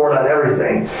go overboard on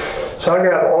everything. So I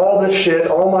grab all this shit,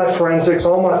 all my forensics,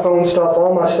 all my phone stuff,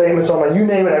 all my statements, all my you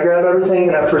name it. I grab everything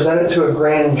and I present it to a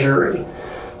grand jury.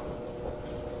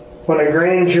 When a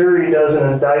grand jury does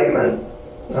an indictment,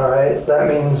 all right, that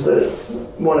means that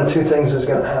one of two things is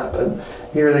going to happen.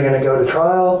 You're either going to go to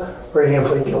trial or you're going to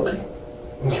plead guilty.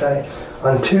 Okay?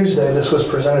 On Tuesday, this was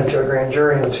presented to a grand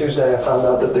jury, and on Tuesday I found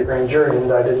out that the grand jury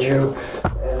indicted you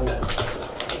and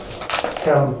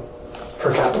him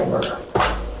for capital murder.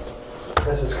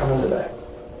 This is coming today.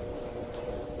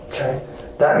 Okay?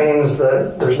 That means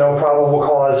that there's no probable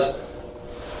cause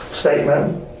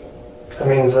statement. That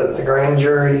means that the grand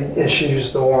jury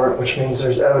issues the warrant, which means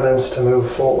there's evidence to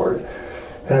move forward.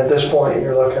 And at this point,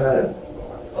 you're looking at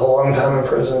a long time in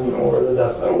prison or the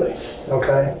death penalty.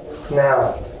 Okay?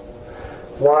 Now,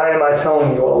 why am I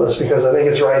telling you all this? Because I think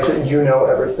it's right that you know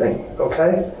everything.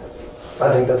 Okay?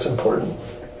 I think that's important.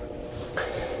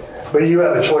 But you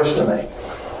have a choice to make.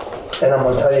 And I'm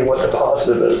going to tell you what the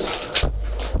positive is.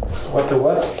 What the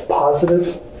what?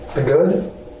 Positive. The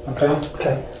good. Okay.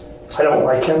 Okay. I don't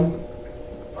like him.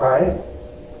 Alright?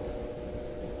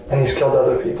 And he's killed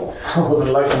other people. I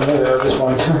wouldn't like him either at this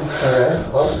point.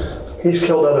 Alright. Well, he's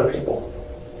killed other people.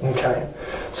 Okay.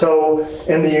 So,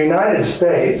 in the United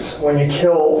States, when you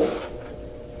kill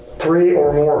 3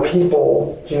 or more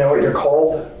people, do you know what you're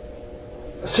called?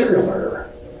 A serial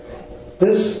murderer.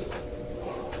 This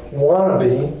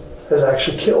wannabe has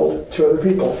actually killed 2 other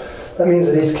people. That means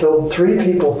that he's killed 3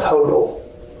 people total.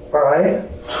 Alright?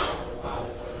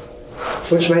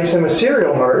 Which makes him a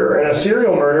serial murderer. And a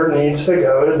serial murderer needs to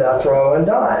go to death row and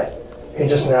die. He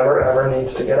just never, ever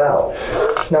needs to get out.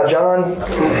 Now, John,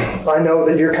 I know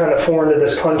that you're kind of foreign to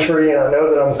this country, and I know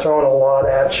that I'm throwing a lot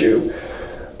at you.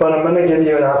 But I'm going to give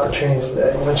you an opportunity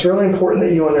today. And it's really important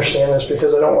that you understand this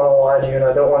because I don't want to lie to you, and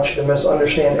I don't want you to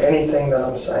misunderstand anything that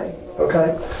I'm saying.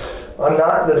 Okay? I'm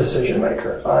not the decision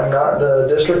maker. I'm not the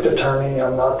district attorney.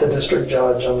 I'm not the district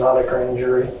judge. I'm not a grand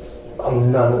jury.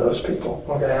 I'm none of those people.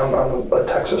 Okay, I'm a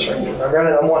Texas Ranger. Now,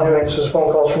 granted, I'm one who answers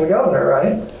phone calls from the governor,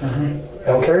 right? Mm-hmm. I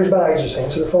don't carry his bags, just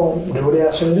answer the phone, do what he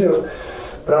asks me to do.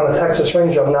 But I'm a Texas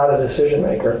Ranger. I'm not a decision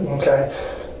maker. Okay.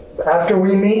 After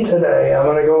we meet today, I'm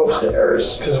going to go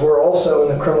upstairs because we're also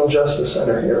in the criminal justice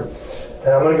center here, and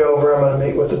I'm going to go over. I'm going to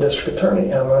meet with the district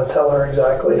attorney, and I'm going to tell her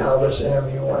exactly how this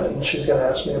interview went, and she's going to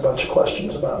ask me a bunch of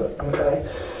questions about it. Okay.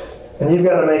 And you've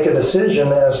got to make a decision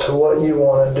as to what you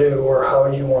want to do or how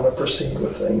you want to proceed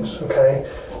with things, okay?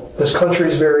 This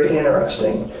country is very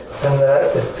interesting in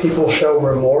that if people show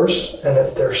remorse and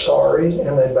if they're sorry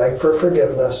and they beg for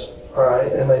forgiveness, all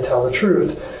right, and they tell the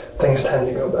truth, things tend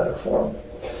to go better for them.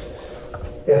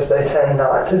 If they tend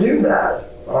not to do that,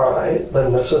 all right,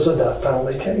 then this is a death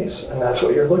penalty case, and that's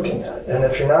what you're looking at. And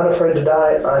if you're not afraid to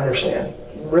die, I understand.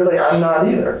 Really, I'm not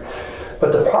either.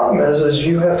 But the problem is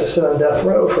you have to sit on death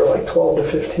row for like 12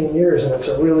 to 15 years, and it's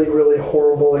a really, really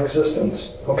horrible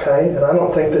existence, okay? And I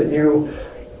don't think that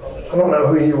I don't know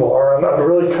who you are. I've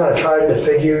really kind of tried to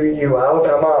figure you out.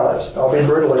 I'm honest. I'll be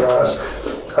brutally honest.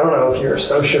 I don't know if you're a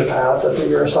sociopath, if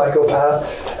you're a psychopath.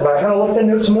 And I kind of looked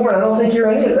into it some more, and I don't think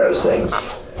you're any of those things.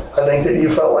 I think that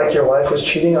you felt like your wife was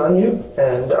cheating on you,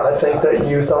 and I think that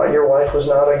you thought your wife was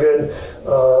not a good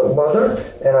mother,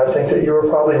 and I think that you were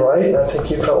probably right, and I think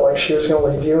you felt like she was going to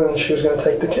leave you and she was going to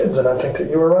take the kids, and I think that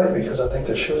you were right because I think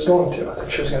that she was going to. I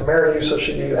think she was going to marry you so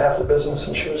she'd give you half the business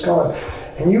and she was gone.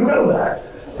 And you know that,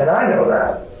 and I know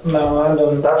that. No, I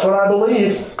don't. That's what I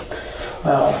believe.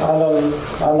 No, I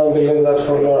don't believe that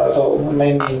for Laura at all. I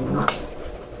mean,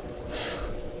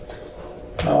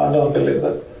 no, I don't believe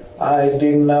that. I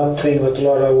did not think that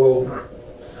Laura will.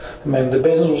 I mean, the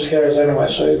business was hers anyway,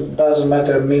 so it doesn't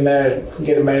matter me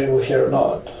getting married with her or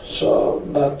not. So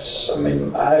that's. I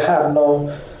mean, I have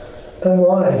no. Then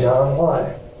why, John?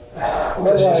 Why?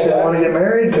 Because you just didn't want to get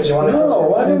married? Because you want to?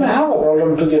 No, I didn't have a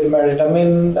problem to get married. I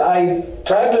mean, I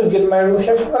tried to get married with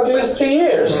her for at least 3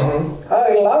 years. Mm-hmm.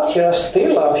 I loved her. I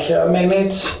still love her. I mean,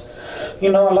 it's.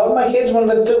 You know, I love my kids. When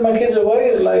they took my kids away,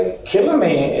 it's like killing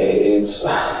me. It's.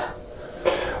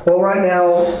 Well, right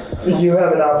now, you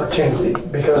have an opportunity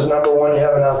because, number one, you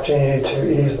have an opportunity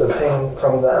to ease the pain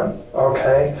from them,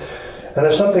 okay? And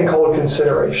there's something called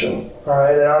consideration, all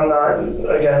right? And I'm not,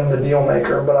 again, the deal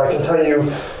maker, but I can tell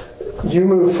you, you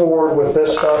move forward with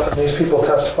this stuff and these people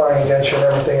testifying against you and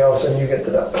everything else, and you get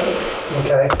the death penalty,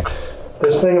 okay?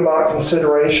 This thing about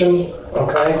consideration,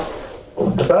 okay?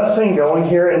 The best thing going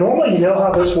here, and normally you know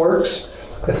how this works,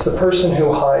 it's the person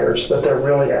who hires that they're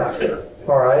really after,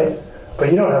 all right?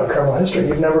 But you don't have a criminal history.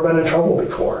 You've never been in trouble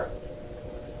before.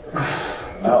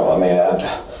 No, I mean,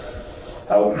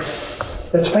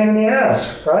 it's a pain in the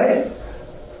ass, right?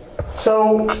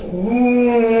 So,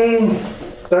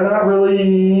 they're not really,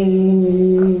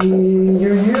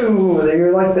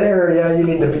 you're like there, yeah, you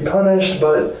need to be punished,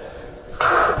 but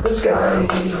this guy,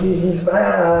 he's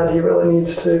bad, he really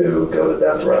needs to go to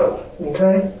death row,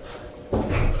 okay?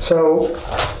 So,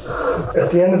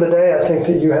 at the end of the day, I think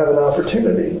that you have an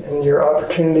opportunity, and your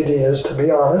opportunity is to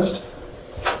be honest,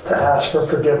 to ask for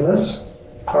forgiveness,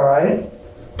 all right,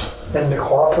 and to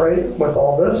cooperate with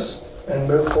all this, and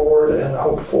move forward and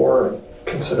hope for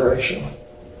consideration.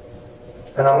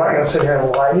 And I'm not going to sit here and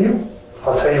lie to you.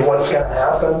 I'll tell you what's going to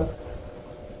happen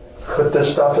with this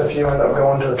stuff. If you end up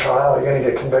going to a trial, you're going to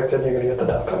get convicted, you're going to get the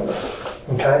death penalty.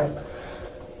 Okay?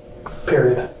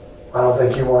 Period. I don't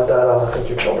think you want that. I don't think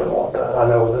your children want that. I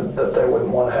know that they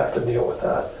wouldn't want to have to deal with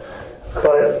that.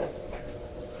 But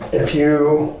if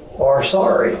you are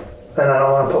sorry, and I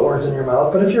don't want to put words in your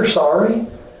mouth, but if you're sorry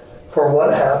for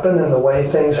what happened and the way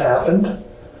things happened,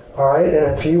 all right,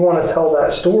 and if you want to tell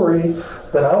that story,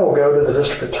 then I will go to the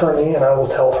district attorney and I will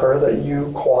tell her that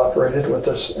you cooperated with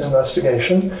this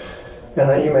investigation and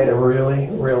that you made a really,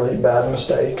 really bad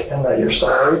mistake and that you're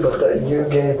sorry, but that you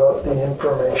gave up the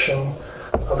information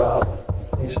about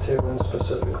these two and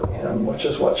specifically him, which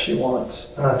is what she wants.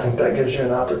 And I think that gives you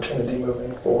an opportunity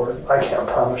moving forward. I can't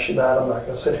promise you that. I'm not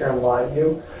going to sit here and lie to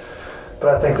you.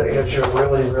 But I think that gives you a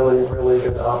really, really, really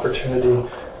good opportunity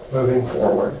moving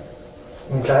forward.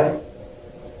 Okay?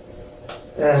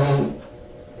 And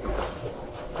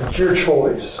it's your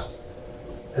choice.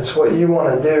 It's what you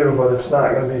want to do, but it's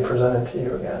not going to be presented to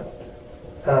you again.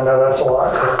 And I know that's a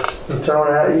lot to be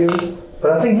thrown at you,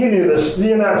 but I think you knew this.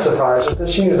 You're not surprised with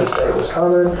this. You knew this day was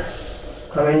coming.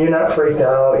 I mean, you're not freaked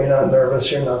out. You're not nervous.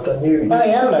 You're nothing. I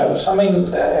am nervous. I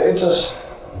mean, it just...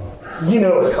 You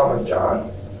know it's coming,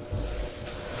 John.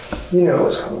 You know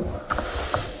it's coming.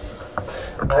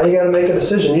 Now you got to make a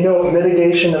decision. You know what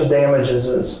mitigation of damages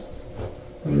is?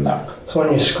 No. It's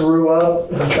when you screw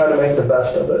up and try to make the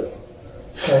best of it.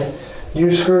 Okay?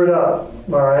 You screwed up,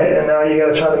 all right, and now you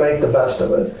got to try to make the best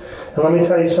of it. And let me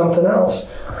tell you something else.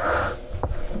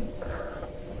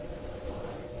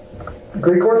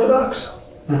 Greek Orthodox?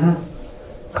 Mm-hmm.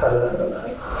 How did I know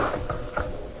that?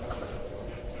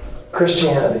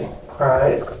 Christianity, all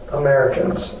right,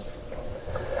 Americans,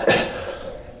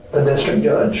 the district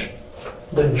judge,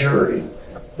 the jury,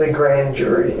 the grand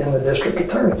jury, and the district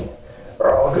attorney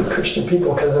are all good Christian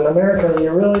people, because in America you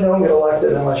really don't get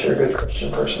elected unless you're a good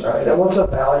Christian person, right? And what's a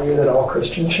value that all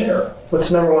Christians share? What's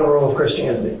the number one rule of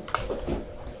Christianity?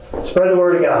 Spread the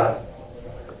word of God.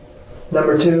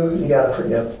 Number two, you got to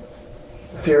forgive.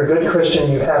 If you're a good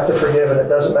Christian, you have to forgive, and it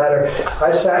doesn't matter.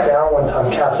 I sat down one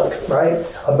time, Catholic, right?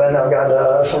 I've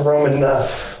got some Roman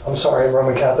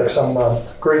Catholic, some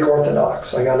Greek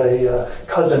Orthodox. I got a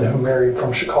cousin who married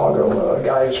from Chicago, a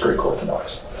guy who's Greek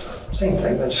Orthodox. Same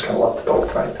thing, they just kind of left the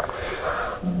Pope, right?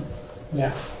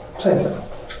 Yeah. Same thing.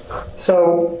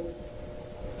 So,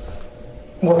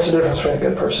 what's the difference between a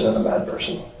good person and a bad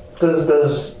person?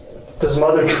 Does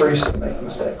Mother Teresa make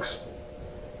mistakes?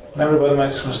 Everybody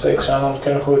makes mistakes. I don't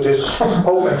care who it is.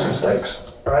 Pope makes mistakes,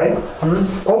 right?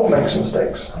 Mm-hmm. Pope makes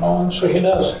mistakes. Oh, I'm sure he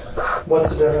does. What's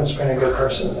the difference between a good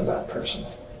person and a bad person?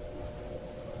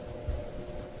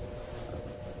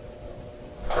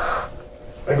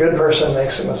 A good person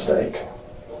makes a mistake,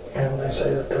 and they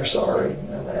say that they're sorry,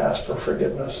 and they ask for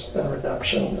forgiveness and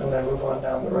redemption, and they move on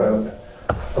down the road.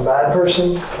 A bad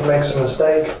person who makes a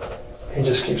mistake, he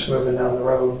just keeps moving down the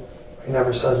road. He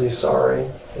never says he's sorry.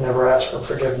 He never asks for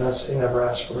forgiveness. He never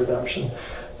asks for redemption.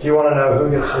 Do you want to know who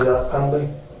gets the death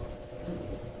penalty?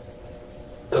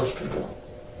 Those people.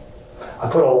 I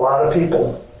put a lot of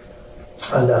people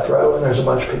on death row, and there's a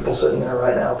bunch of people sitting there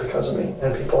right now because of me.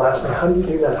 And people ask me, how do you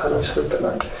do that? How do you sleep at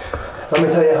night? Let me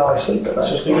tell you how I sleep at night.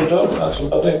 Just do your job. That's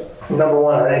about it. Number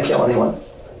one, I didn't kill anyone.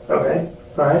 Okay?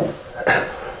 All right?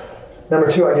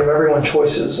 Number two, I give everyone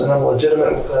choices, and I'm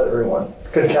legitimate with everyone.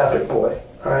 Good Catholic boy.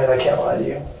 All right? I can't lie to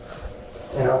you.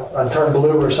 You know, I'd turn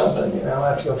blue or something. You know, I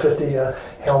have to go 50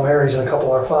 Hail Marys and a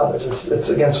couple Our Fathers. It's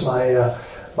against my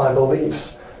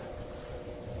beliefs.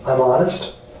 I'm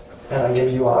honest, and I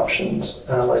give you options,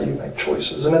 and I let you make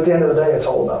choices. And at the end of the day, it's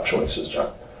all about choices,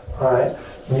 John. All right?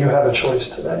 And you have a choice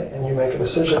today, and you make a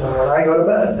decision. And when I go to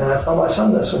bed, and I tell my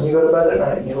son this, when you go to bed at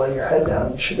night and you lay your head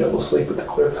down, you should be able to sleep with a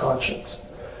clear conscience.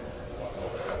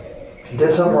 If you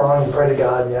did something wrong, you pray to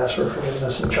God, you ask for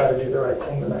forgiveness, and try to do the right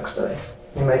thing the next day.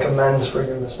 You make amends for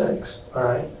your mistakes, all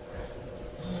right?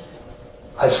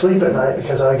 I sleep at night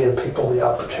because I give people the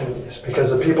opportunities.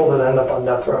 Because the people that end up on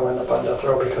death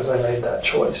row because they made that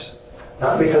choice.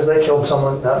 Not because they killed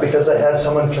someone, not because they had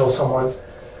someone kill someone,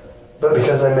 but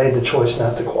because they made the choice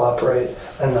not to cooperate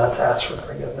and not to ask for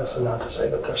forgiveness and not to say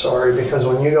that they're sorry. Because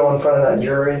when you go in front of that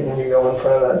jury and you go in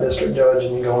front of that district judge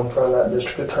and you go in front of that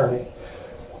district attorney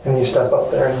and you step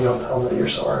up there and you don't tell them that you're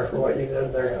sorry for what you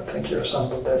did, they're going to think you're a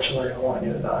son of a bitch and they're going to want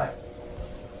you to die.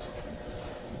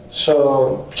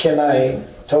 So can I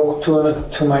talk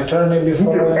to my attorney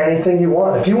before? You can do anything you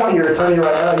want. If you want your attorney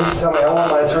right now, you can tell me, I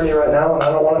want my attorney right now and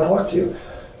I don't want to talk to you.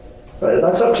 But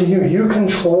that's up to you. You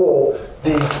control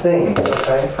these things,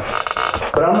 okay?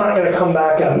 But I'm not going to come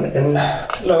back and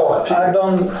look, I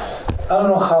don't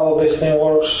know how this thing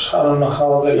works. I don't know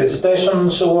how the legislation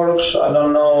works. I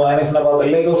don't know anything about the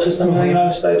legal system in the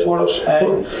United States works.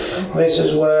 And this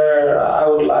is where I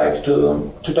would like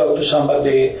to talk to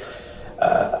somebody.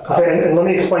 Okay, and let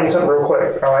me explain something real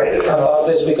quick, all right? About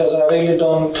this, because I really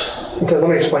don't... Okay, let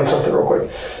me explain something real quick.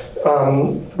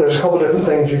 There's a couple different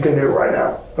things you can do right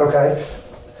now, okay?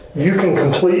 You can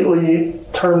completely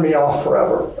turn me off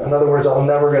forever. In other words, I'm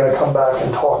never going to come back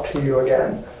and talk to you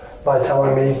again by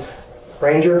telling me,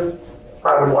 Ranger,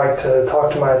 I would like to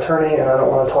talk to my attorney and I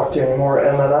don't want to talk to you anymore,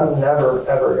 and then I'm never,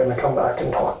 ever going to come back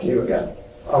and talk to you again.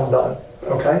 I'm done,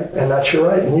 okay? And that's your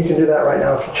right, and you can do that right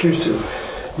now if you choose to.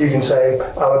 You can say,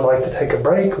 I would like to take a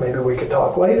break, maybe we could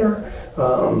talk later.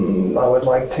 I would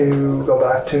like to go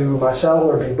back to my cell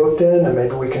or be booked in and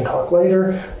maybe we can talk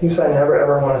later. You can say, I never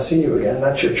ever want to see you again.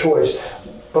 That's your choice.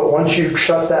 But once you've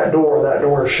shut that door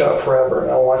is shut forever.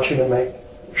 And I want you to make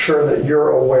sure that you're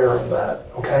aware of that,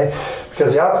 okay?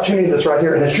 Because the opportunity that's right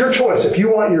here, and it's your choice. If you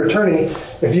want your attorney,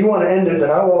 if you want to end it,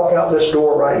 then I walk out this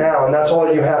door right now and that's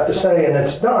all you have to say and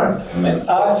it's done. I mean,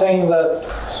 I think that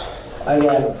I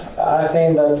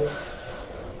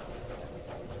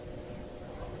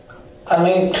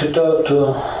need to talk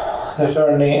to the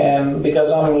attorney, and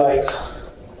because I'm like,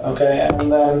 okay,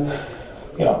 and then,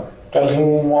 tell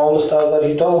him all the stuff that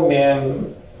he told me,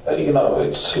 and,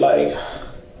 it's like,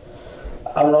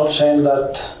 I'm not saying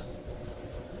that,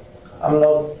 I don't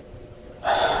know,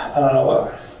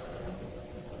 I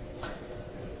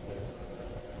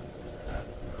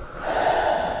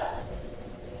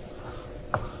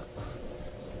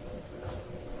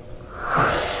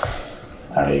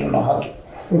really don't know how to.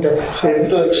 Okay.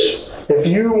 If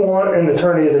you want an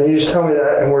attorney, then you just tell me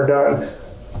that and we're done.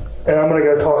 And I'm going to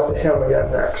go talk to him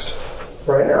again next,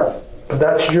 right now. But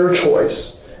that's your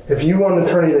choice. If you want an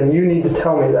attorney, then you need to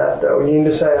tell me that, though. You need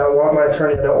to say, I want my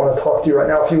attorney, I don't want to talk to you right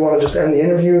now. If you want to just end the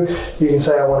interview, you can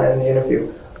say, I want to end the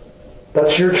interview.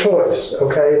 That's your choice,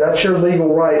 okay? That's your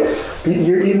legal right.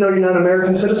 Even though you're not an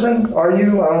American citizen, are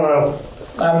you? I don't know.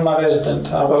 I'm a resident.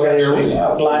 I was actually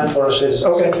applying for a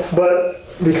citizenship. Okay, but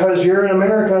because you're in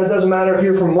America, it doesn't matter if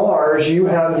you're from Mars, you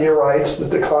have the rights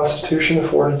that the Constitution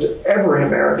afforded to every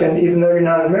American. Even though you're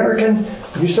not an American,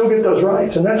 you still get those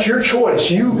rights. And that's your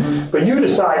choice. But you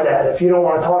decide that. If you don't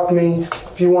want to talk to me,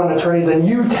 if you want an attorney, then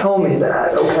you tell me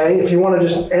that, okay? If you want to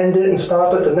just end it and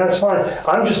stop it, then that's fine.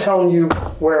 I'm just telling you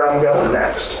where I'm going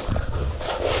next.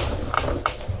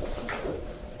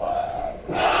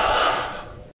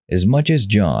 As much as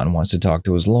John wants to talk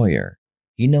to his lawyer,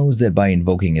 he knows that by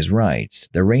invoking his rights,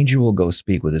 the Ranger will go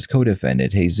speak with his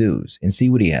co-defendant, Jesus, and see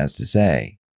what he has to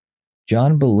say.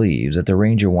 John believes that the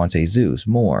Ranger wants Jesus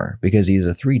more because he is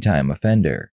a 3-time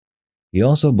offender. He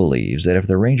also believes that if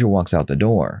the Ranger walks out the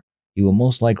door, he will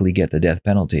most likely get the death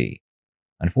penalty.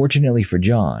 Unfortunately for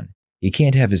John, he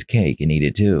can't have his cake and eat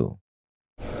it too.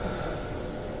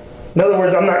 In other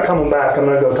words, I'm not coming back. I'm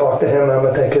going to go talk to him and I'm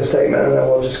going to take his statement and then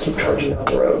we'll just keep charging down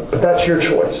the road. But that's your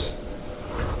choice.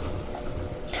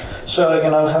 So I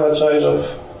cannot have a choice of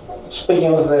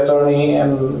speaking with the attorney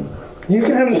and... You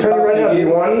can have an attorney right now. Do you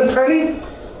want an attorney?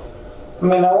 I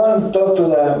mean, I want to talk to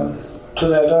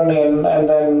the attorney and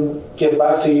then get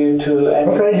back to you to...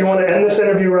 Okay, you want to end this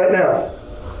interview right now?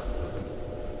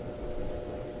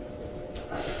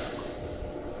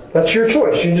 That's your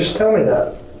choice. You just tell me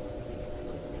that.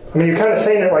 I mean, you're kind of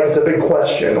saying it like it's a big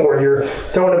question, or you're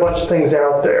throwing a bunch of things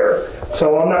out there.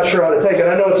 So I'm not sure how to take it.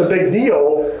 I know it's a big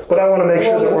deal, but I want to make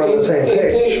sure that we're on the same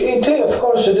page. Of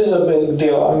course, it is a big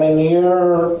deal. I mean,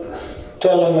 you're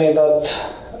telling me that,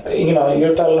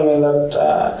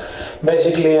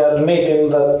 basically admitting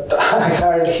that I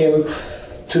hired him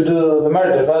to do the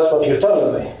murder. That's what you're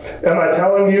telling me. Am I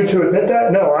telling you to admit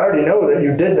that? No, I already know that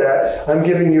you did that. I'm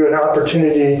giving you an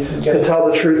opportunity to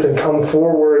tell the truth and come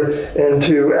forward and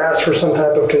to ask for some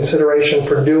type of consideration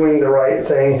for doing the right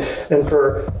thing and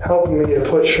for helping me to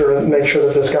make sure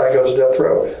that this guy goes to death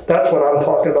row. That's what I'm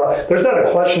talking about. There's not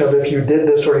a question of if you did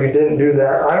this or you didn't do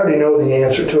that. I already know the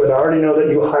answer to it. I already know that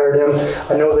you hired him.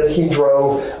 I know that he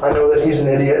drove. I know that he's an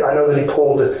idiot. I know that he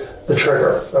pulled the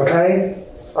trigger. Okay?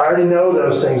 I already know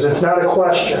those things. It's not a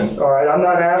question. All right? I'm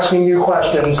not asking you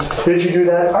questions. Did you do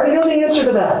that? I already know the answer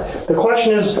to that. The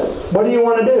question is, what do you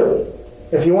want to do?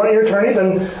 If you want your attorney,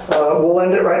 then we'll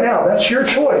end it right now. That's your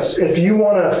choice. If you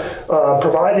want to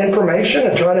provide information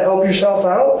and try to help yourself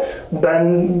out,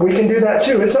 then we can do that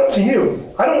too. It's up to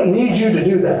you. I don't need you to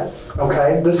do that.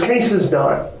 Okay? This case is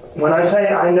done. When I say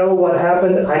I know what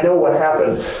happened, I know what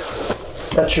happened.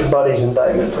 That's your buddy's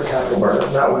indictment for capital murder.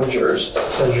 That one's yours.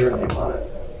 It says your name on it.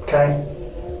 Okay?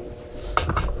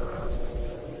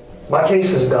 My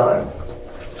case is done.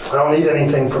 I don't need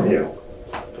anything from you.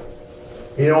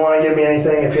 You don't want to give me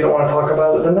anything. If you don't want to talk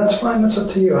about it, then that's fine. That's up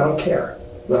to you. I don't care.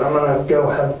 But I'm going to go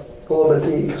have a little bit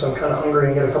to eat because I'm kind of hungry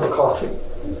and get a cup of coffee.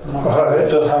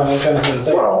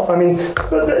 Well, I mean,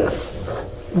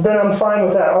 then I'm fine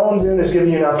with that. All I'm doing is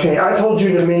giving you an opportunity. I told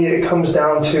you to me it comes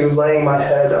down to laying my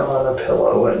head on a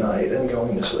pillow at night and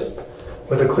going to sleep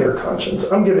with a clear conscience.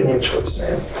 I'm giving you a choice,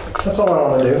 man. That's all I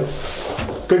want to do.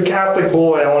 Good Catholic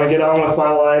boy. I want to get on with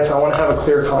my life. I want to have a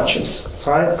clear conscience.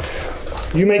 All right?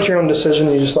 You make your own decision.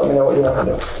 You just let me know what you want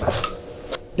to do.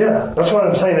 Yeah, that's what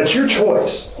I'm saying. It's your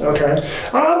choice. Okay?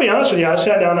 I'll be honest with you. I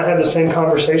sat down and I had the same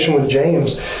conversation with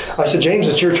James. I said, James,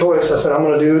 it's your choice. I said, I'm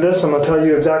going to do this. I'm going to tell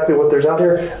you exactly what there's out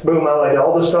here. Boom, I laid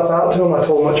all this stuff out to him. I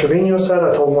told him what Trevino said.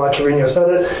 I told him why Trevino said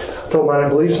it. I told him I didn't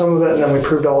believe some of it. And then we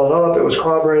proved all it up. It was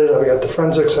corroborated. I've got the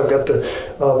forensics. I've got the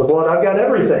blood. I've got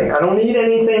everything. I don't need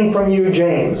anything from you,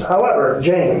 James. However,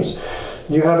 James,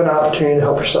 you have an opportunity to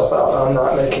help yourself out. I'm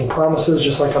not making promises,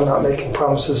 just like I'm not making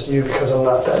promises to you because I'm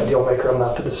not that deal maker. I'm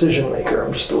not the decision maker.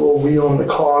 I'm just a little wheel in the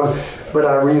cog, but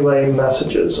I relay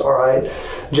messages, all right?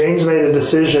 James made a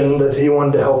decision that he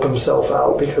wanted to help himself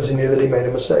out because he knew that he made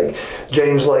a mistake.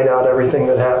 James laid out everything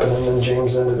that happened, and then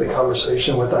James ended the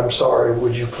conversation with, I'm sorry,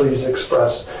 would you please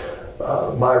express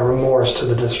my remorse to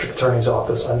the district attorney's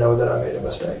office? I know that I made a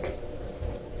mistake.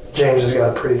 James has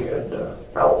got a pretty good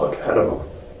outlook ahead of him.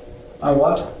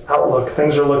 What? Outlook.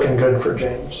 Things are looking good for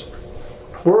James.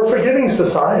 We're a forgiving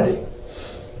society.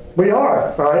 We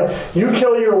are, all right? You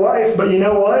kill your wife, but you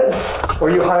know what? Or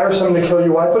you hire someone to kill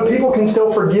your wife, but people can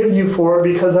still forgive you for it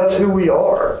because that's who we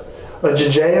are. A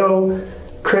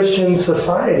Judeo-Christian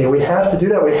society. We have to do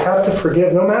that. We have to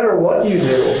forgive no matter what you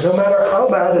do. No matter how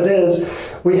bad it is,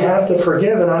 we have to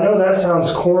forgive. And I know that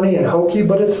sounds corny and hokey,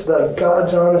 but it's the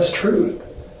God's honest truth.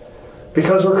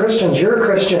 Because we're Christians. You're a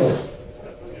Christian.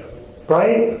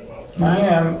 Right? I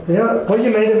am. Yeah. Well,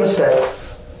 you made a mistake.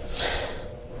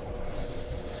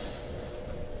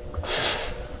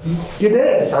 You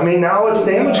did. I mean, now it's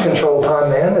damage control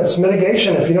time, man. It's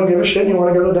mitigation. If you don't give a shit and you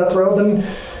want to go to death row, then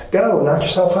go. Knock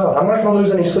yourself out. I'm not going to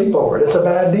lose any sleep over it. It's a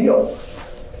bad deal.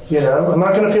 You know? I'm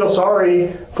not going to feel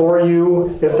sorry for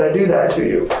you if they do that to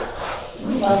you.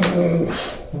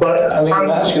 But I mean, I'm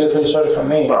not going to feel sorry for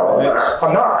me. Well,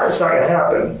 I'm not. It's not going to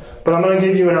happen. But I'm going to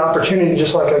give you an opportunity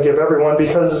just like I give everyone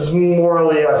because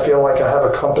morally I feel like I have a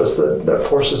compass that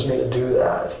forces me to do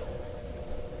that.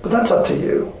 But that's up to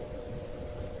you.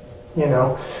 You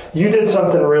know, you did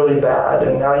something really bad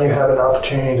and now you have an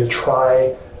opportunity to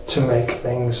try to make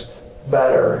things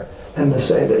better and to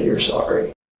say that you're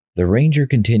sorry. The ranger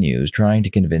continues trying to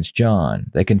convince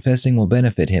John that confessing will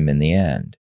benefit him in the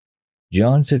end.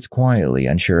 John sits quietly,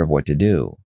 unsure of what to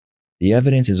do. The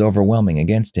evidence is overwhelming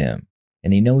against him,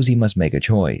 and he knows he must make a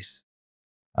choice.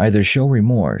 Either show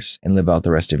remorse and live out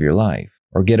the rest of your life,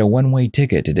 or get a one-way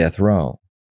ticket to death row.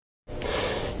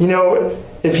 You know,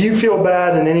 if you feel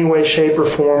bad in any way, shape, or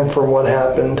form for what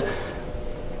happened,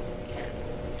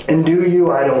 and do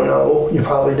you? I don't know. You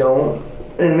probably don't.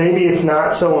 And maybe it's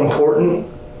not so important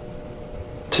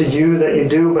to you that you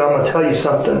do, but I'm going to tell you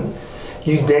something.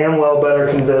 You damn well better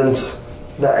convince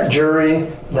that jury,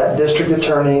 that district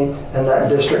attorney, and that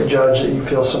district judge that you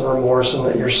feel some remorse and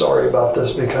that you're sorry about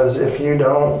this, because if you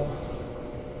don't,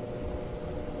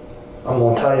 I'm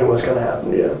going to tell you what's going to happen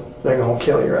to you. They're going to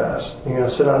kill your ass. You're going to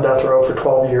sit on death row for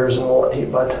 12 years in an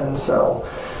 8 by 10 cell,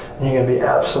 and you're going to be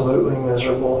absolutely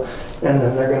miserable, and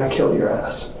then they're going to kill your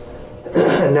ass.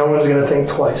 And no one's going to think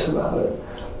twice about it.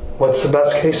 What's the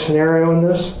best case scenario in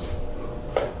this?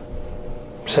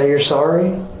 Say you're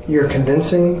sorry, you're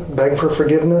convincing, beg for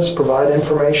forgiveness, provide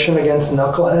information against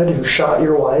knucklehead who shot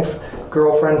your wife,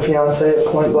 girlfriend, fiance at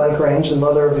point blank range, the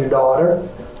mother of your daughter.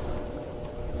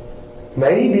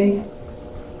 Maybe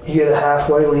you get a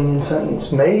halfway lenient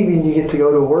sentence. Maybe you get to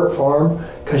go to a work farm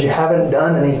because you haven't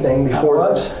done anything before.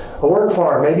 What? A work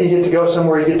farm. Maybe you get to go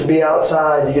somewhere, you get to be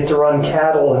outside, you get to run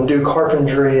cattle and do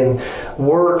carpentry and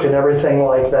work and everything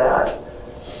like that.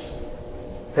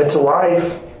 It's a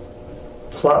life.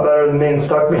 It's a lot better than being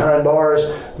stuck behind bars.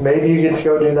 Maybe you get to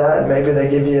go do that, and maybe they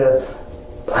give you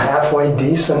a halfway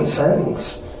decent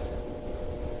sentence.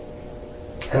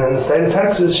 And in the state of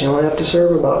Texas, you only have to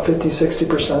serve about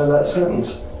 50-60% of that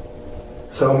sentence.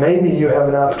 So maybe you have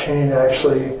an opportunity to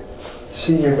actually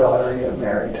see your daughter get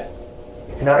married.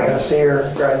 You're not going to see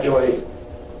her graduate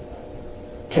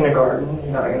kindergarten.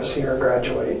 You're not going to see her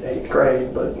graduate 8th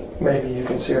grade, but maybe you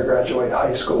can see her graduate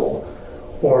high school.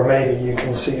 Or maybe you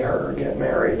can see her get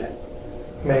married.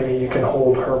 Maybe you can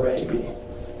hold her baby.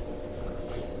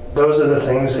 Those are the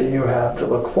things that you have to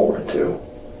look forward to.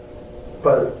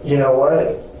 But you know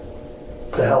what?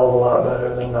 It's a hell of a lot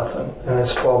better than nothing. And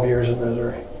it's 12 years of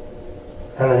misery.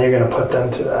 And then you're going to put them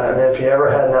to that. And if you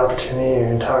ever had an opportunity in your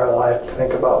entire life to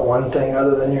think about one thing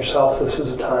other than yourself, this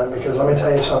is the time. Because let me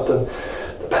tell you something.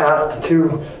 The path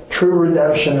to true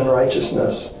redemption and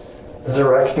righteousness is the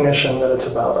recognition that it's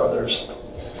about others.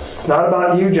 It's not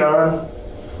about you, John.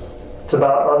 It's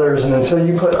about others. And until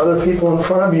you put other people in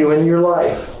front of you in your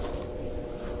life,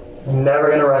 you're never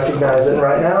going to recognize it. And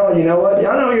right now, you know what? I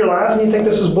know you're laughing. You think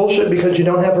this is bullshit because you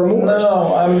don't have remorse.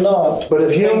 No, I'm not. But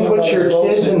if you don't put your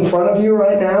kids in front of you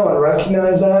right now and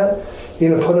recognize that,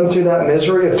 you're going to put them through that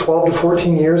misery of 12 to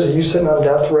 14 years of you sitting on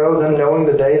death row, them knowing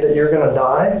the day that you're going to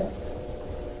die.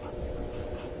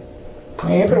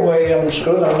 Either way, I'm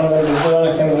screwed. I'm not going to do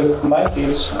anything with my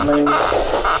kids. I mean,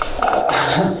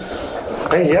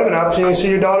 hey, you have an opportunity to see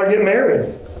your daughter get married.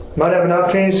 You might have an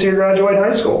opportunity to see her graduate high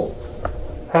school.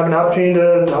 Have an opportunity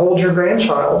to hold your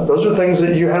grandchild. Those are things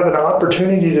that you have an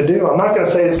opportunity to do. I'm not going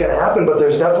to say it's going to happen, but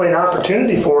there's definitely an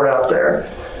opportunity for it out there.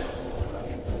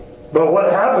 But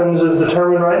what happens is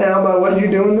determined right now by what you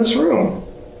do in this room.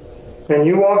 And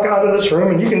you walk out of this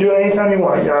room, and you can do it anytime you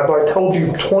want. I've told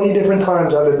you 20 different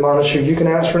times, I've admonished you. You can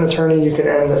ask for an attorney. You can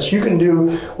end this. You can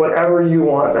do whatever you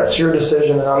want. That's your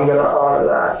decision, and I'm going to honor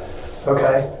that.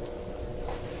 Okay?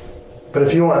 But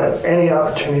if you want any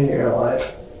opportunity in your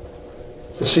life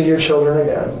to see your children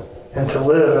again and to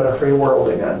live in a free world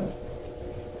again,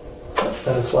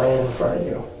 then it's laying in front of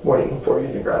you, waiting for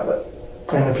you to grab it.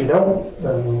 And if you don't,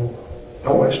 then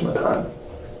don't waste my time.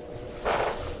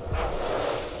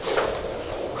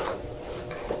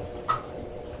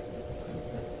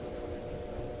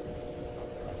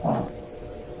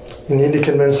 You need to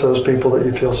convince those people that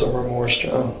you feel some remorse,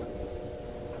 John.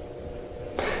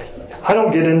 I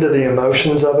don't get into the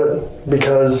emotions of it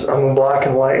because I'm a black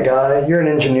and white guy. You're an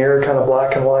engineer, kind of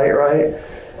black and white, right?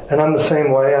 And I'm the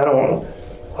same way. I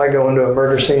go into a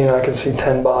murder scene, I can see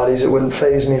 10 bodies. It wouldn't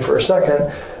faze me for a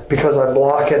second because I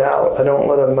block it out. I don't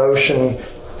let emotion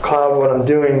cloud what I'm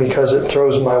doing because it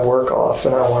throws my work off,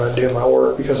 and I want to do my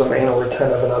work because I'm anal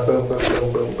retentive and I boom, boom,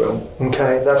 boom, boom, boom.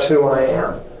 Okay? That's who I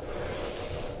am.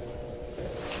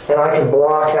 And I can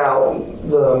block out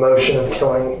the emotion of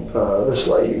killing this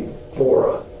lady,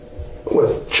 Laura,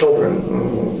 with children.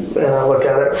 And I look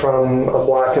at it from a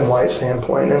black and white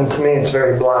standpoint. And to me, it's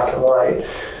very black and white.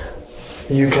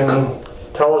 You can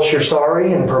tell us you're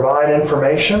sorry and provide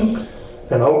information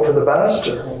and hope for the best,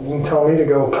 or you can tell me to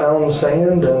go pound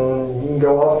sand and you can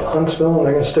go off to Huntsville and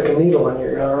they're going to stick a needle in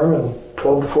your arm in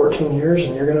 12 to 14 years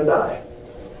and you're going to die.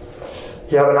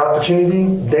 You have an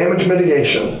opportunity, damage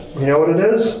mitigation. You know what it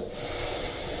is?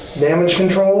 Damage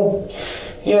control?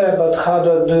 yeah, but how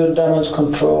to do damage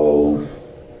control?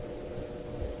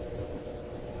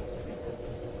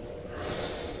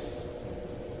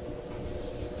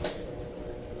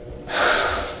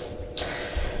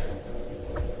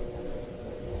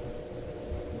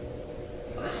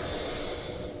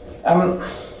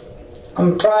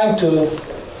 I'm trying to.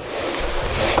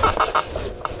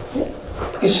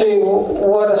 You see,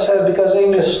 what I said, because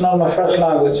English is not my first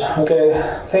language, okay?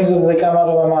 Things that they come out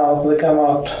of my mouth, they come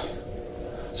out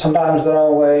sometimes the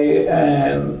wrong way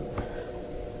and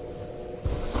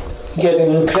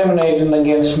getting incriminated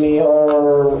against me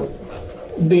or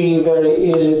be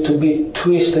very easy to be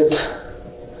twisted.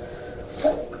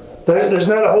 There's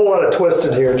not a whole lot of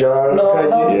twisted here, John. No,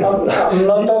 okay? I'm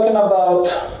not talking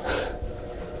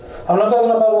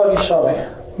about what you saw me.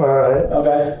 All right.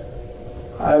 Okay?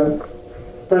 I'm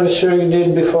pretty sure you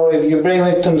did before. If you bring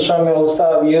me to some old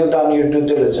stuff, you've done your due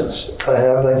diligence. I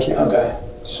have, thank you. Okay.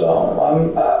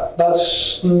 So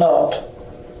that's not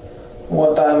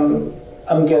what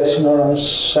I'm guessing or I'm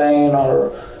saying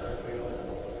or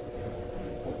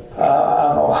I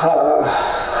don't know,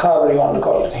 however you want to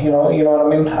call it, you know what I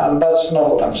mean? And that's not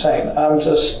what I'm saying. I'm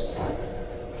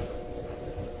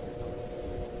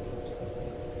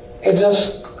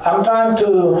trying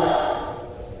to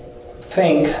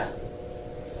think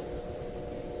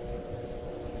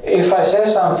if I say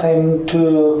something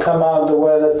to come out the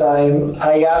way that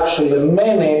I actually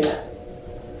mean it,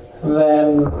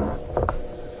 then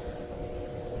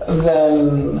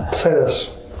say this.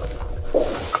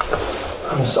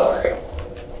 I'm sorry.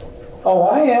 Oh,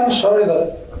 I am sorry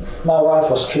that my wife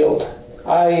was killed.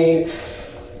 I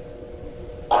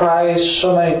cry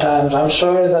so many times. I'm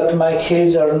sorry that my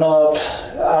kids are not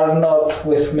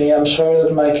with me. I'm sorry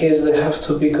that my kids, they have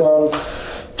to be gone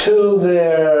to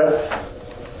their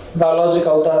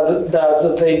biological dads,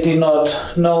 that they did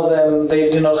not know them, they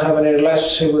did not have any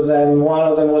relationship with them. One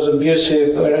of them was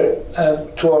abusive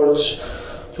towards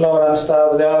Laura and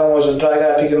stuff. The other one was a drug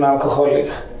addict and alcoholic.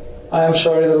 I am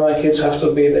sorry that my kids have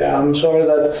to be there. I'm sorry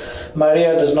that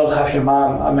Maria does not have her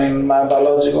mom. I mean, my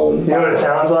biological mom. You know what it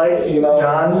sounds like,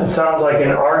 John? It sounds like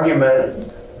an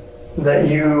argument that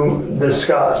you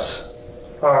discuss,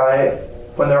 all right,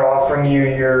 when they're offering you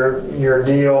your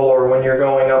deal or when you're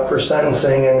going up for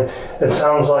sentencing, and it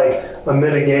sounds like a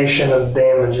mitigation of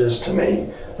damages to me.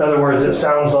 In other words, it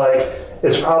sounds like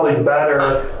it's probably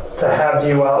better to have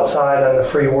you outside on the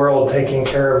free world taking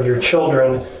care of your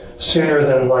children sooner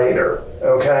than later,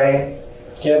 okay?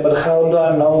 Yeah, but how do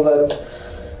I know that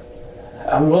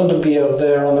I'm going to be out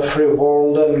there on the free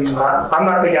world? And I'm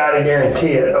not the guy to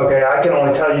guarantee it, okay? I can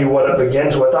only tell you what it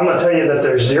begins with. I'm going to tell you that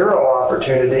there's zero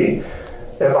opportunity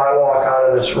if I walk out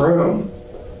of this room,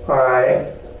 all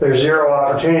right? There's zero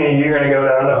opportunity. You're going to go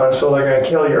down to Huntsville. They're going to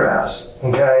kill your ass,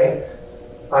 okay?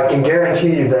 I can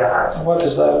guarantee you that. What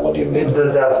is that? What do you mean?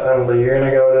 The death penalty. You're going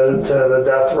to go to the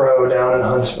death row down in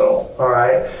Huntsville, all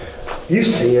right? You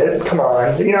see it. Come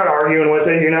on. You're not arguing with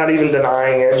it. You're not even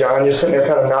denying it, John. You're sitting there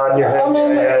kind of nodding your head.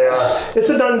 Yeah. It's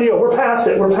a done deal. We're past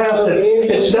it. We're past it.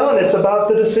 It's done. It's about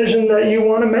the decision that you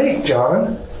want to make,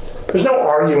 John. There's no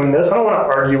arguing this. I don't want to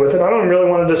argue with it. I don't really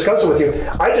want to discuss it with you.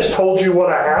 I just told you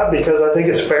what I have because I think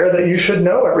it's fair that you should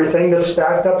know everything that's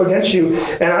stacked up against you.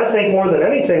 And I think more than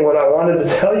anything, what I wanted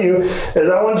to tell you is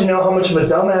I wanted you to know how much of a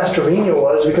dumbass Trevino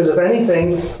was, because if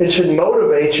anything, it should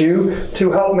motivate you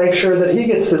to help make sure that he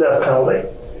gets the death penalty.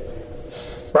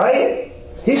 Right?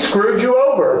 He screwed you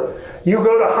over. You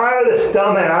go to hire this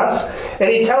dumbass, and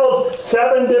he tells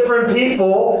 7 different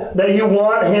people that you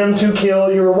want him to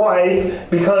kill your wife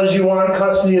because you want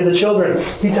custody of the children.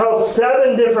 He tells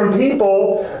 7 different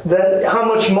people that how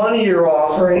much money you're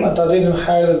offering. But I didn't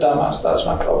hire the dumbass. That's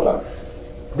my problem.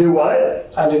 Do what?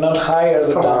 I did not hire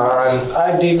the dumbass.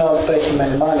 I did not pay him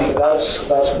any money. That's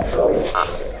my problem.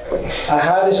 I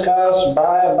had discussed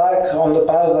back on the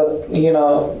past that,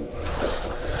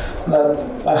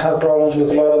 that I had problems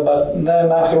with Laura, but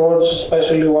then afterwards,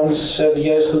 especially once he said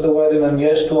yes to the wedding and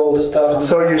yes to all this stuff.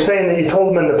 So you're saying that you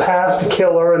told him in the past to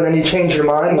kill her and then you changed your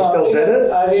mind and still did it?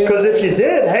 Because if you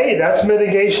did, hey, that's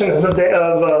mitigation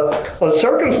of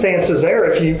circumstances there.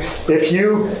 If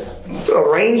you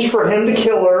arranged for him to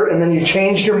kill her and then you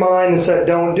changed your mind and said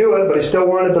don't do it, but he still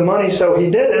wanted the money so he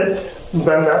did it,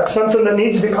 then that's something that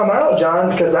needs to come out,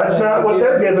 John, because that's not what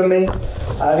they're giving me.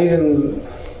 I didn't...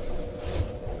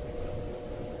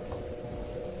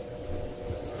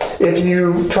 If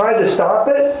you tried to stop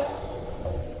it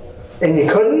and you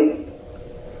couldn't,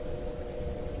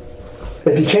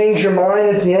 if you changed your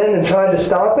mind at the end and tried to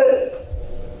stop it,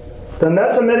 then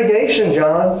that's a mitigation,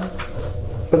 John.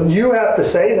 But you have to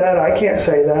say that. I can't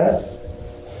say that.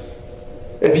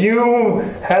 If you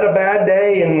had a bad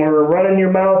day and were running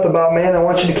your mouth about, man, I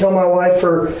want you to kill my wife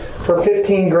for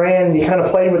 15 grand, you kind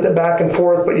of played with it back and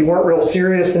forth, but you weren't real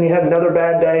serious, and you had another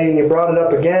bad day and you brought it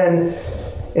up again,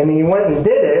 and then you went and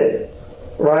did it,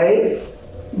 right?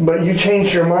 But you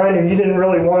changed your mind and you didn't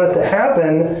really want it to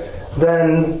happen,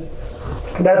 then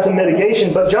that's a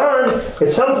mitigation. But John,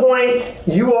 at some point,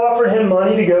 you offered him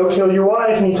money to go kill your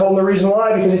wife, and he told him the reason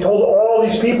why, because he told all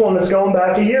these people, and it's going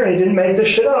back a year, and he didn't make this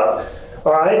shit up.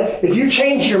 All right? If you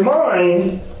change your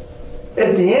mind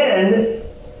at the end,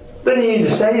 then you need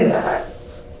to say that.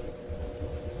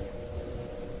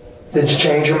 Did you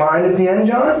change your mind at the end,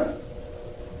 John?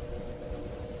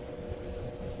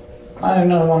 I did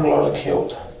not want Laura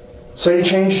killed. So you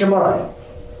changed your mind.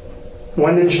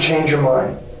 When did you change your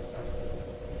mind?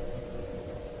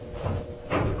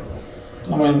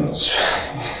 I mean,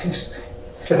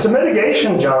 it's a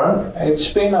mitigation, John. It's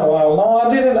been a while. No,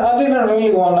 I didn't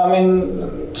really want. I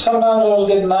mean, sometimes I was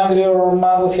getting angry or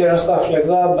mad with her and stuff like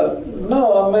that. But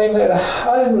no, I mean,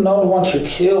 I did not want her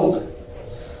killed.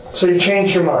 So you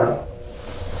changed your mind.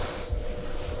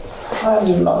 I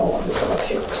did not want to get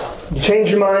killed. You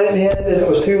changed your mind at the end and it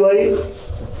was too late?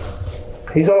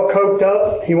 He's all coked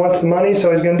up. He wants the money,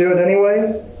 so he's going to do it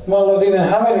anyway? Well, I didn't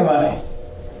have any money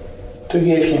to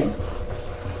give him.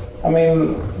 I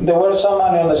mean, there was some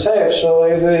money on the safe, so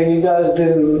if you guys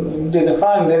didn't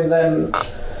find it, then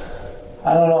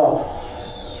I don't know.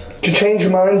 Did you change your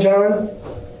mind, John?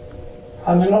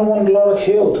 I did not want Laura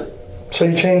killed. So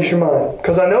you changed your mind?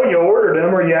 Because I know you ordered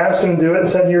him or you asked him to do it and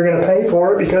said you were going to pay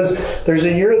for it because there's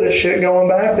a year of this shit going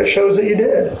back that shows that you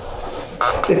did.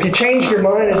 If you changed your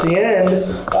mind at the end,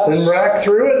 then rack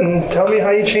through it and tell me how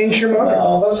you changed your mind.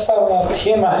 No, that's not what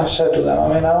him I have said to them. I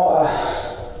mean,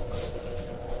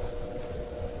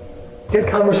 You had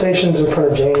conversations in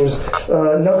front of James.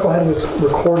 Knucklehead was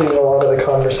recording a lot of the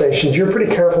conversations. You were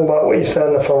pretty careful about what you said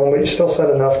on the phone, but you still said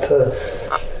enough to...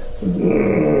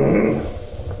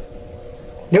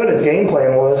 You know what his game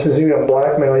plan was? Is he going to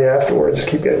blackmail you afterwards,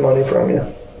 keep getting money from you.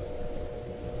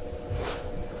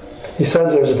 He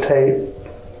says there's a tape.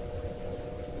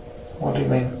 What do you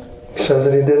mean? He says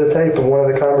that he did a tape of one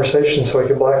of the conversations so he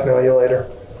could blackmail you later.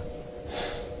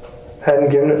 Hadn't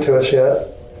given it to us yet.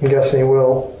 I'm guessing he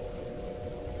will.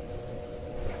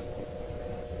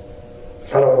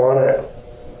 I don't want it.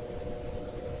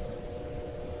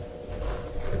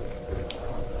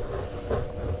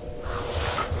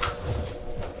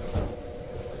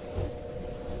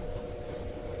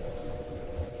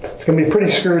 It's going to be pretty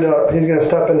screwed up. He's going to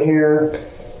step in here,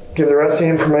 give the rest of the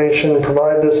information,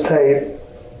 provide this tape,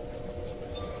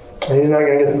 and he's not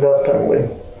going to get the death penalty.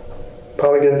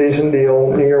 Probably get a decent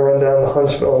deal. You're going to run down to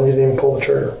Huntsville and you didn't even pull the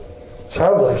trigger.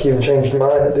 Sounds like you've changed your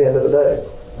mind at the end of the day.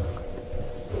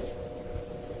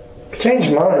 If you change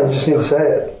your mind, you just need to say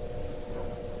it.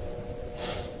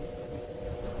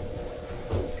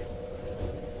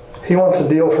 He wants a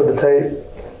deal for the tape.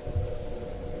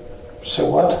 So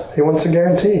what? He wants a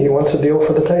guarantee. He wants a deal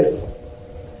for the tape.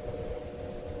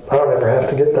 I don't ever have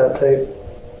to get that tape.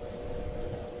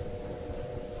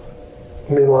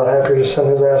 I'd be a lot happier to send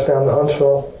his ass down to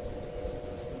Huntsville.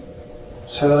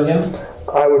 Say that again?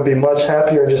 I would be much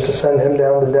happier just to send him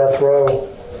down to death row.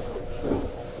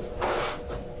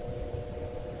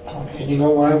 Okay, you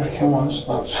go wherever he wants.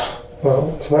 That's...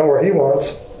 Well, it's not where he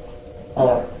wants.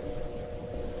 Oh.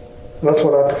 That's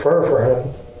what I prefer for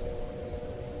him.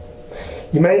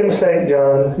 You made a mistake,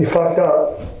 John. You fucked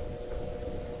up.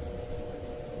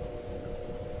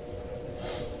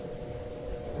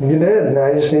 You did. Now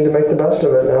you just need to make the best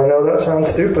of it. Now I know that sounds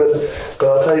stupid, but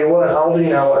I'll tell you what. How old are you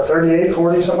now? What, 38,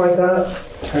 40, something like that?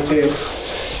 38.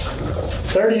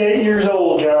 38 years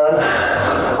old, John.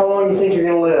 How long do you think you're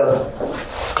going to live?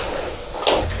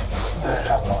 I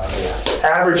have no idea.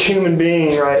 Average human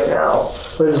being right now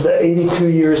lives to 82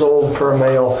 years old for a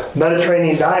male.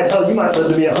 Mediterranean diet, hell, you might live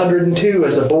to be 102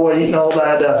 as a boy eating all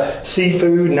that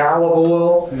seafood and olive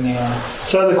oil. Yeah.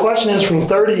 So the question is from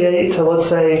 38 to, let's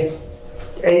say,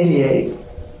 88,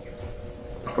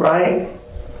 right?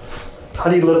 How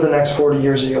do you live the next 40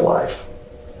 years of your life?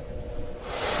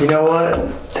 You know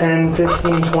what? 10,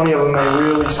 15, 20 of them may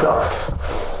really suck.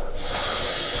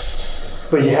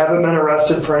 But you haven't been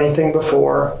arrested for anything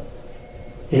before.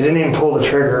 You didn't even pull the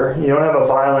trigger. You don't have a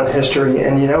violent history.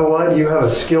 And you know what? You have a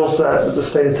skill set that the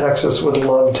state of Texas would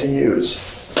love to use.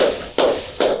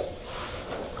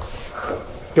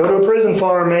 Go to a prison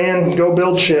farm, man. Go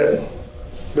build shit.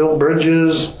 Build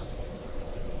bridges.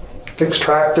 Fix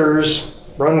tractors.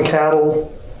 Run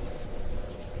cattle.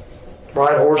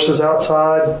 Ride horses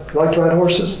outside. You like to ride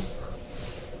horses?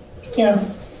 Yeah.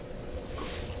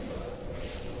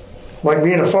 Like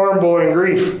being a farm boy in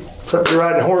Greece. Except you're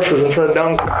riding horses instead of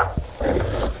donkeys.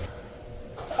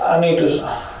 I need to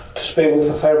speak with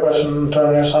a third person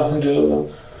attorney or something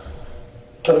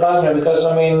to advise me, because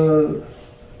I mean,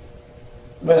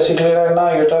 basically right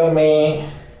now you're telling me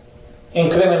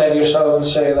incriminate yourself and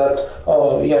say that,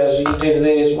 oh yes, you did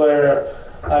this where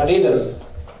I didn't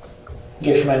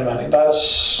give him any money.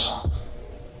 That's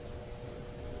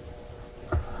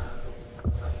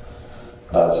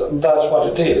what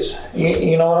it is.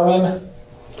 You know what I mean?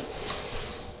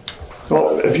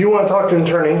 Well, if you want to talk to an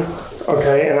attorney,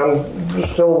 okay, and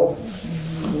I'm still,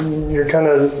 you're kind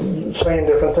of saying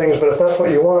different things, but if that's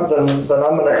what you want, then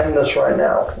I'm going to end this right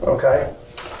now, okay?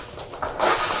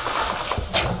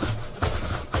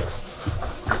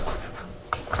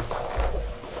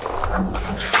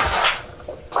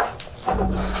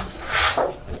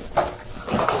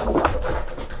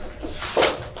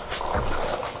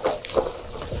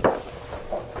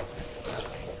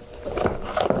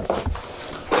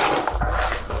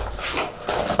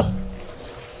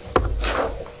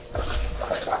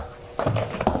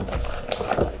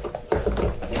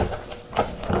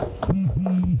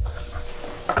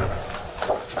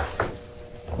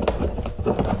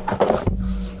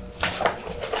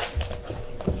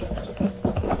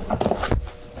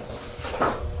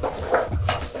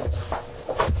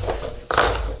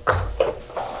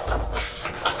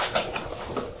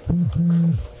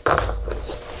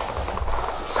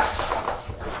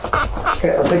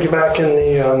 Okay, I'll take you back in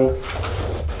the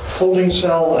holding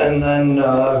cell, and then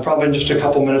probably in just a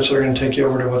couple minutes they're going to take you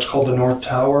over to what's called the North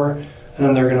Tower, and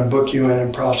then they're going to book you in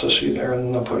and process you there, and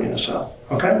then they'll put you in a cell.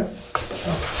 Okay?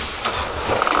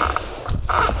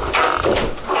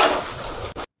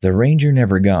 The ranger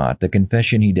never got the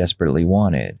confession he desperately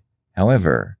wanted.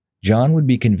 However, John would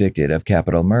be convicted of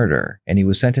capital murder, and he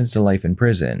was sentenced to life in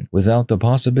prison without the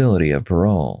possibility of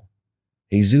parole.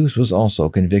 Jesus was also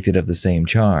convicted of the same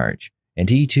charge, and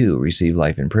he too received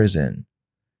life in prison.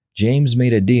 James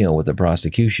made a deal with the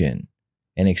prosecution.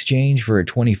 In exchange for a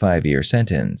 25-year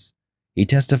sentence, he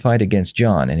testified against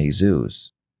John and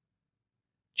Jesus.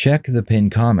 Check the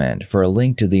pinned comment for a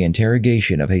link to the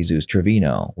interrogation of Jesus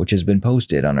Trevino, which has been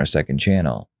posted on our second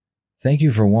channel. Thank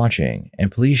you for watching,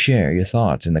 and please share your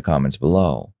thoughts in the comments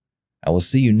below. I will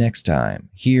see you next time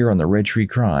here on the Red Tree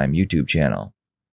Crime YouTube channel.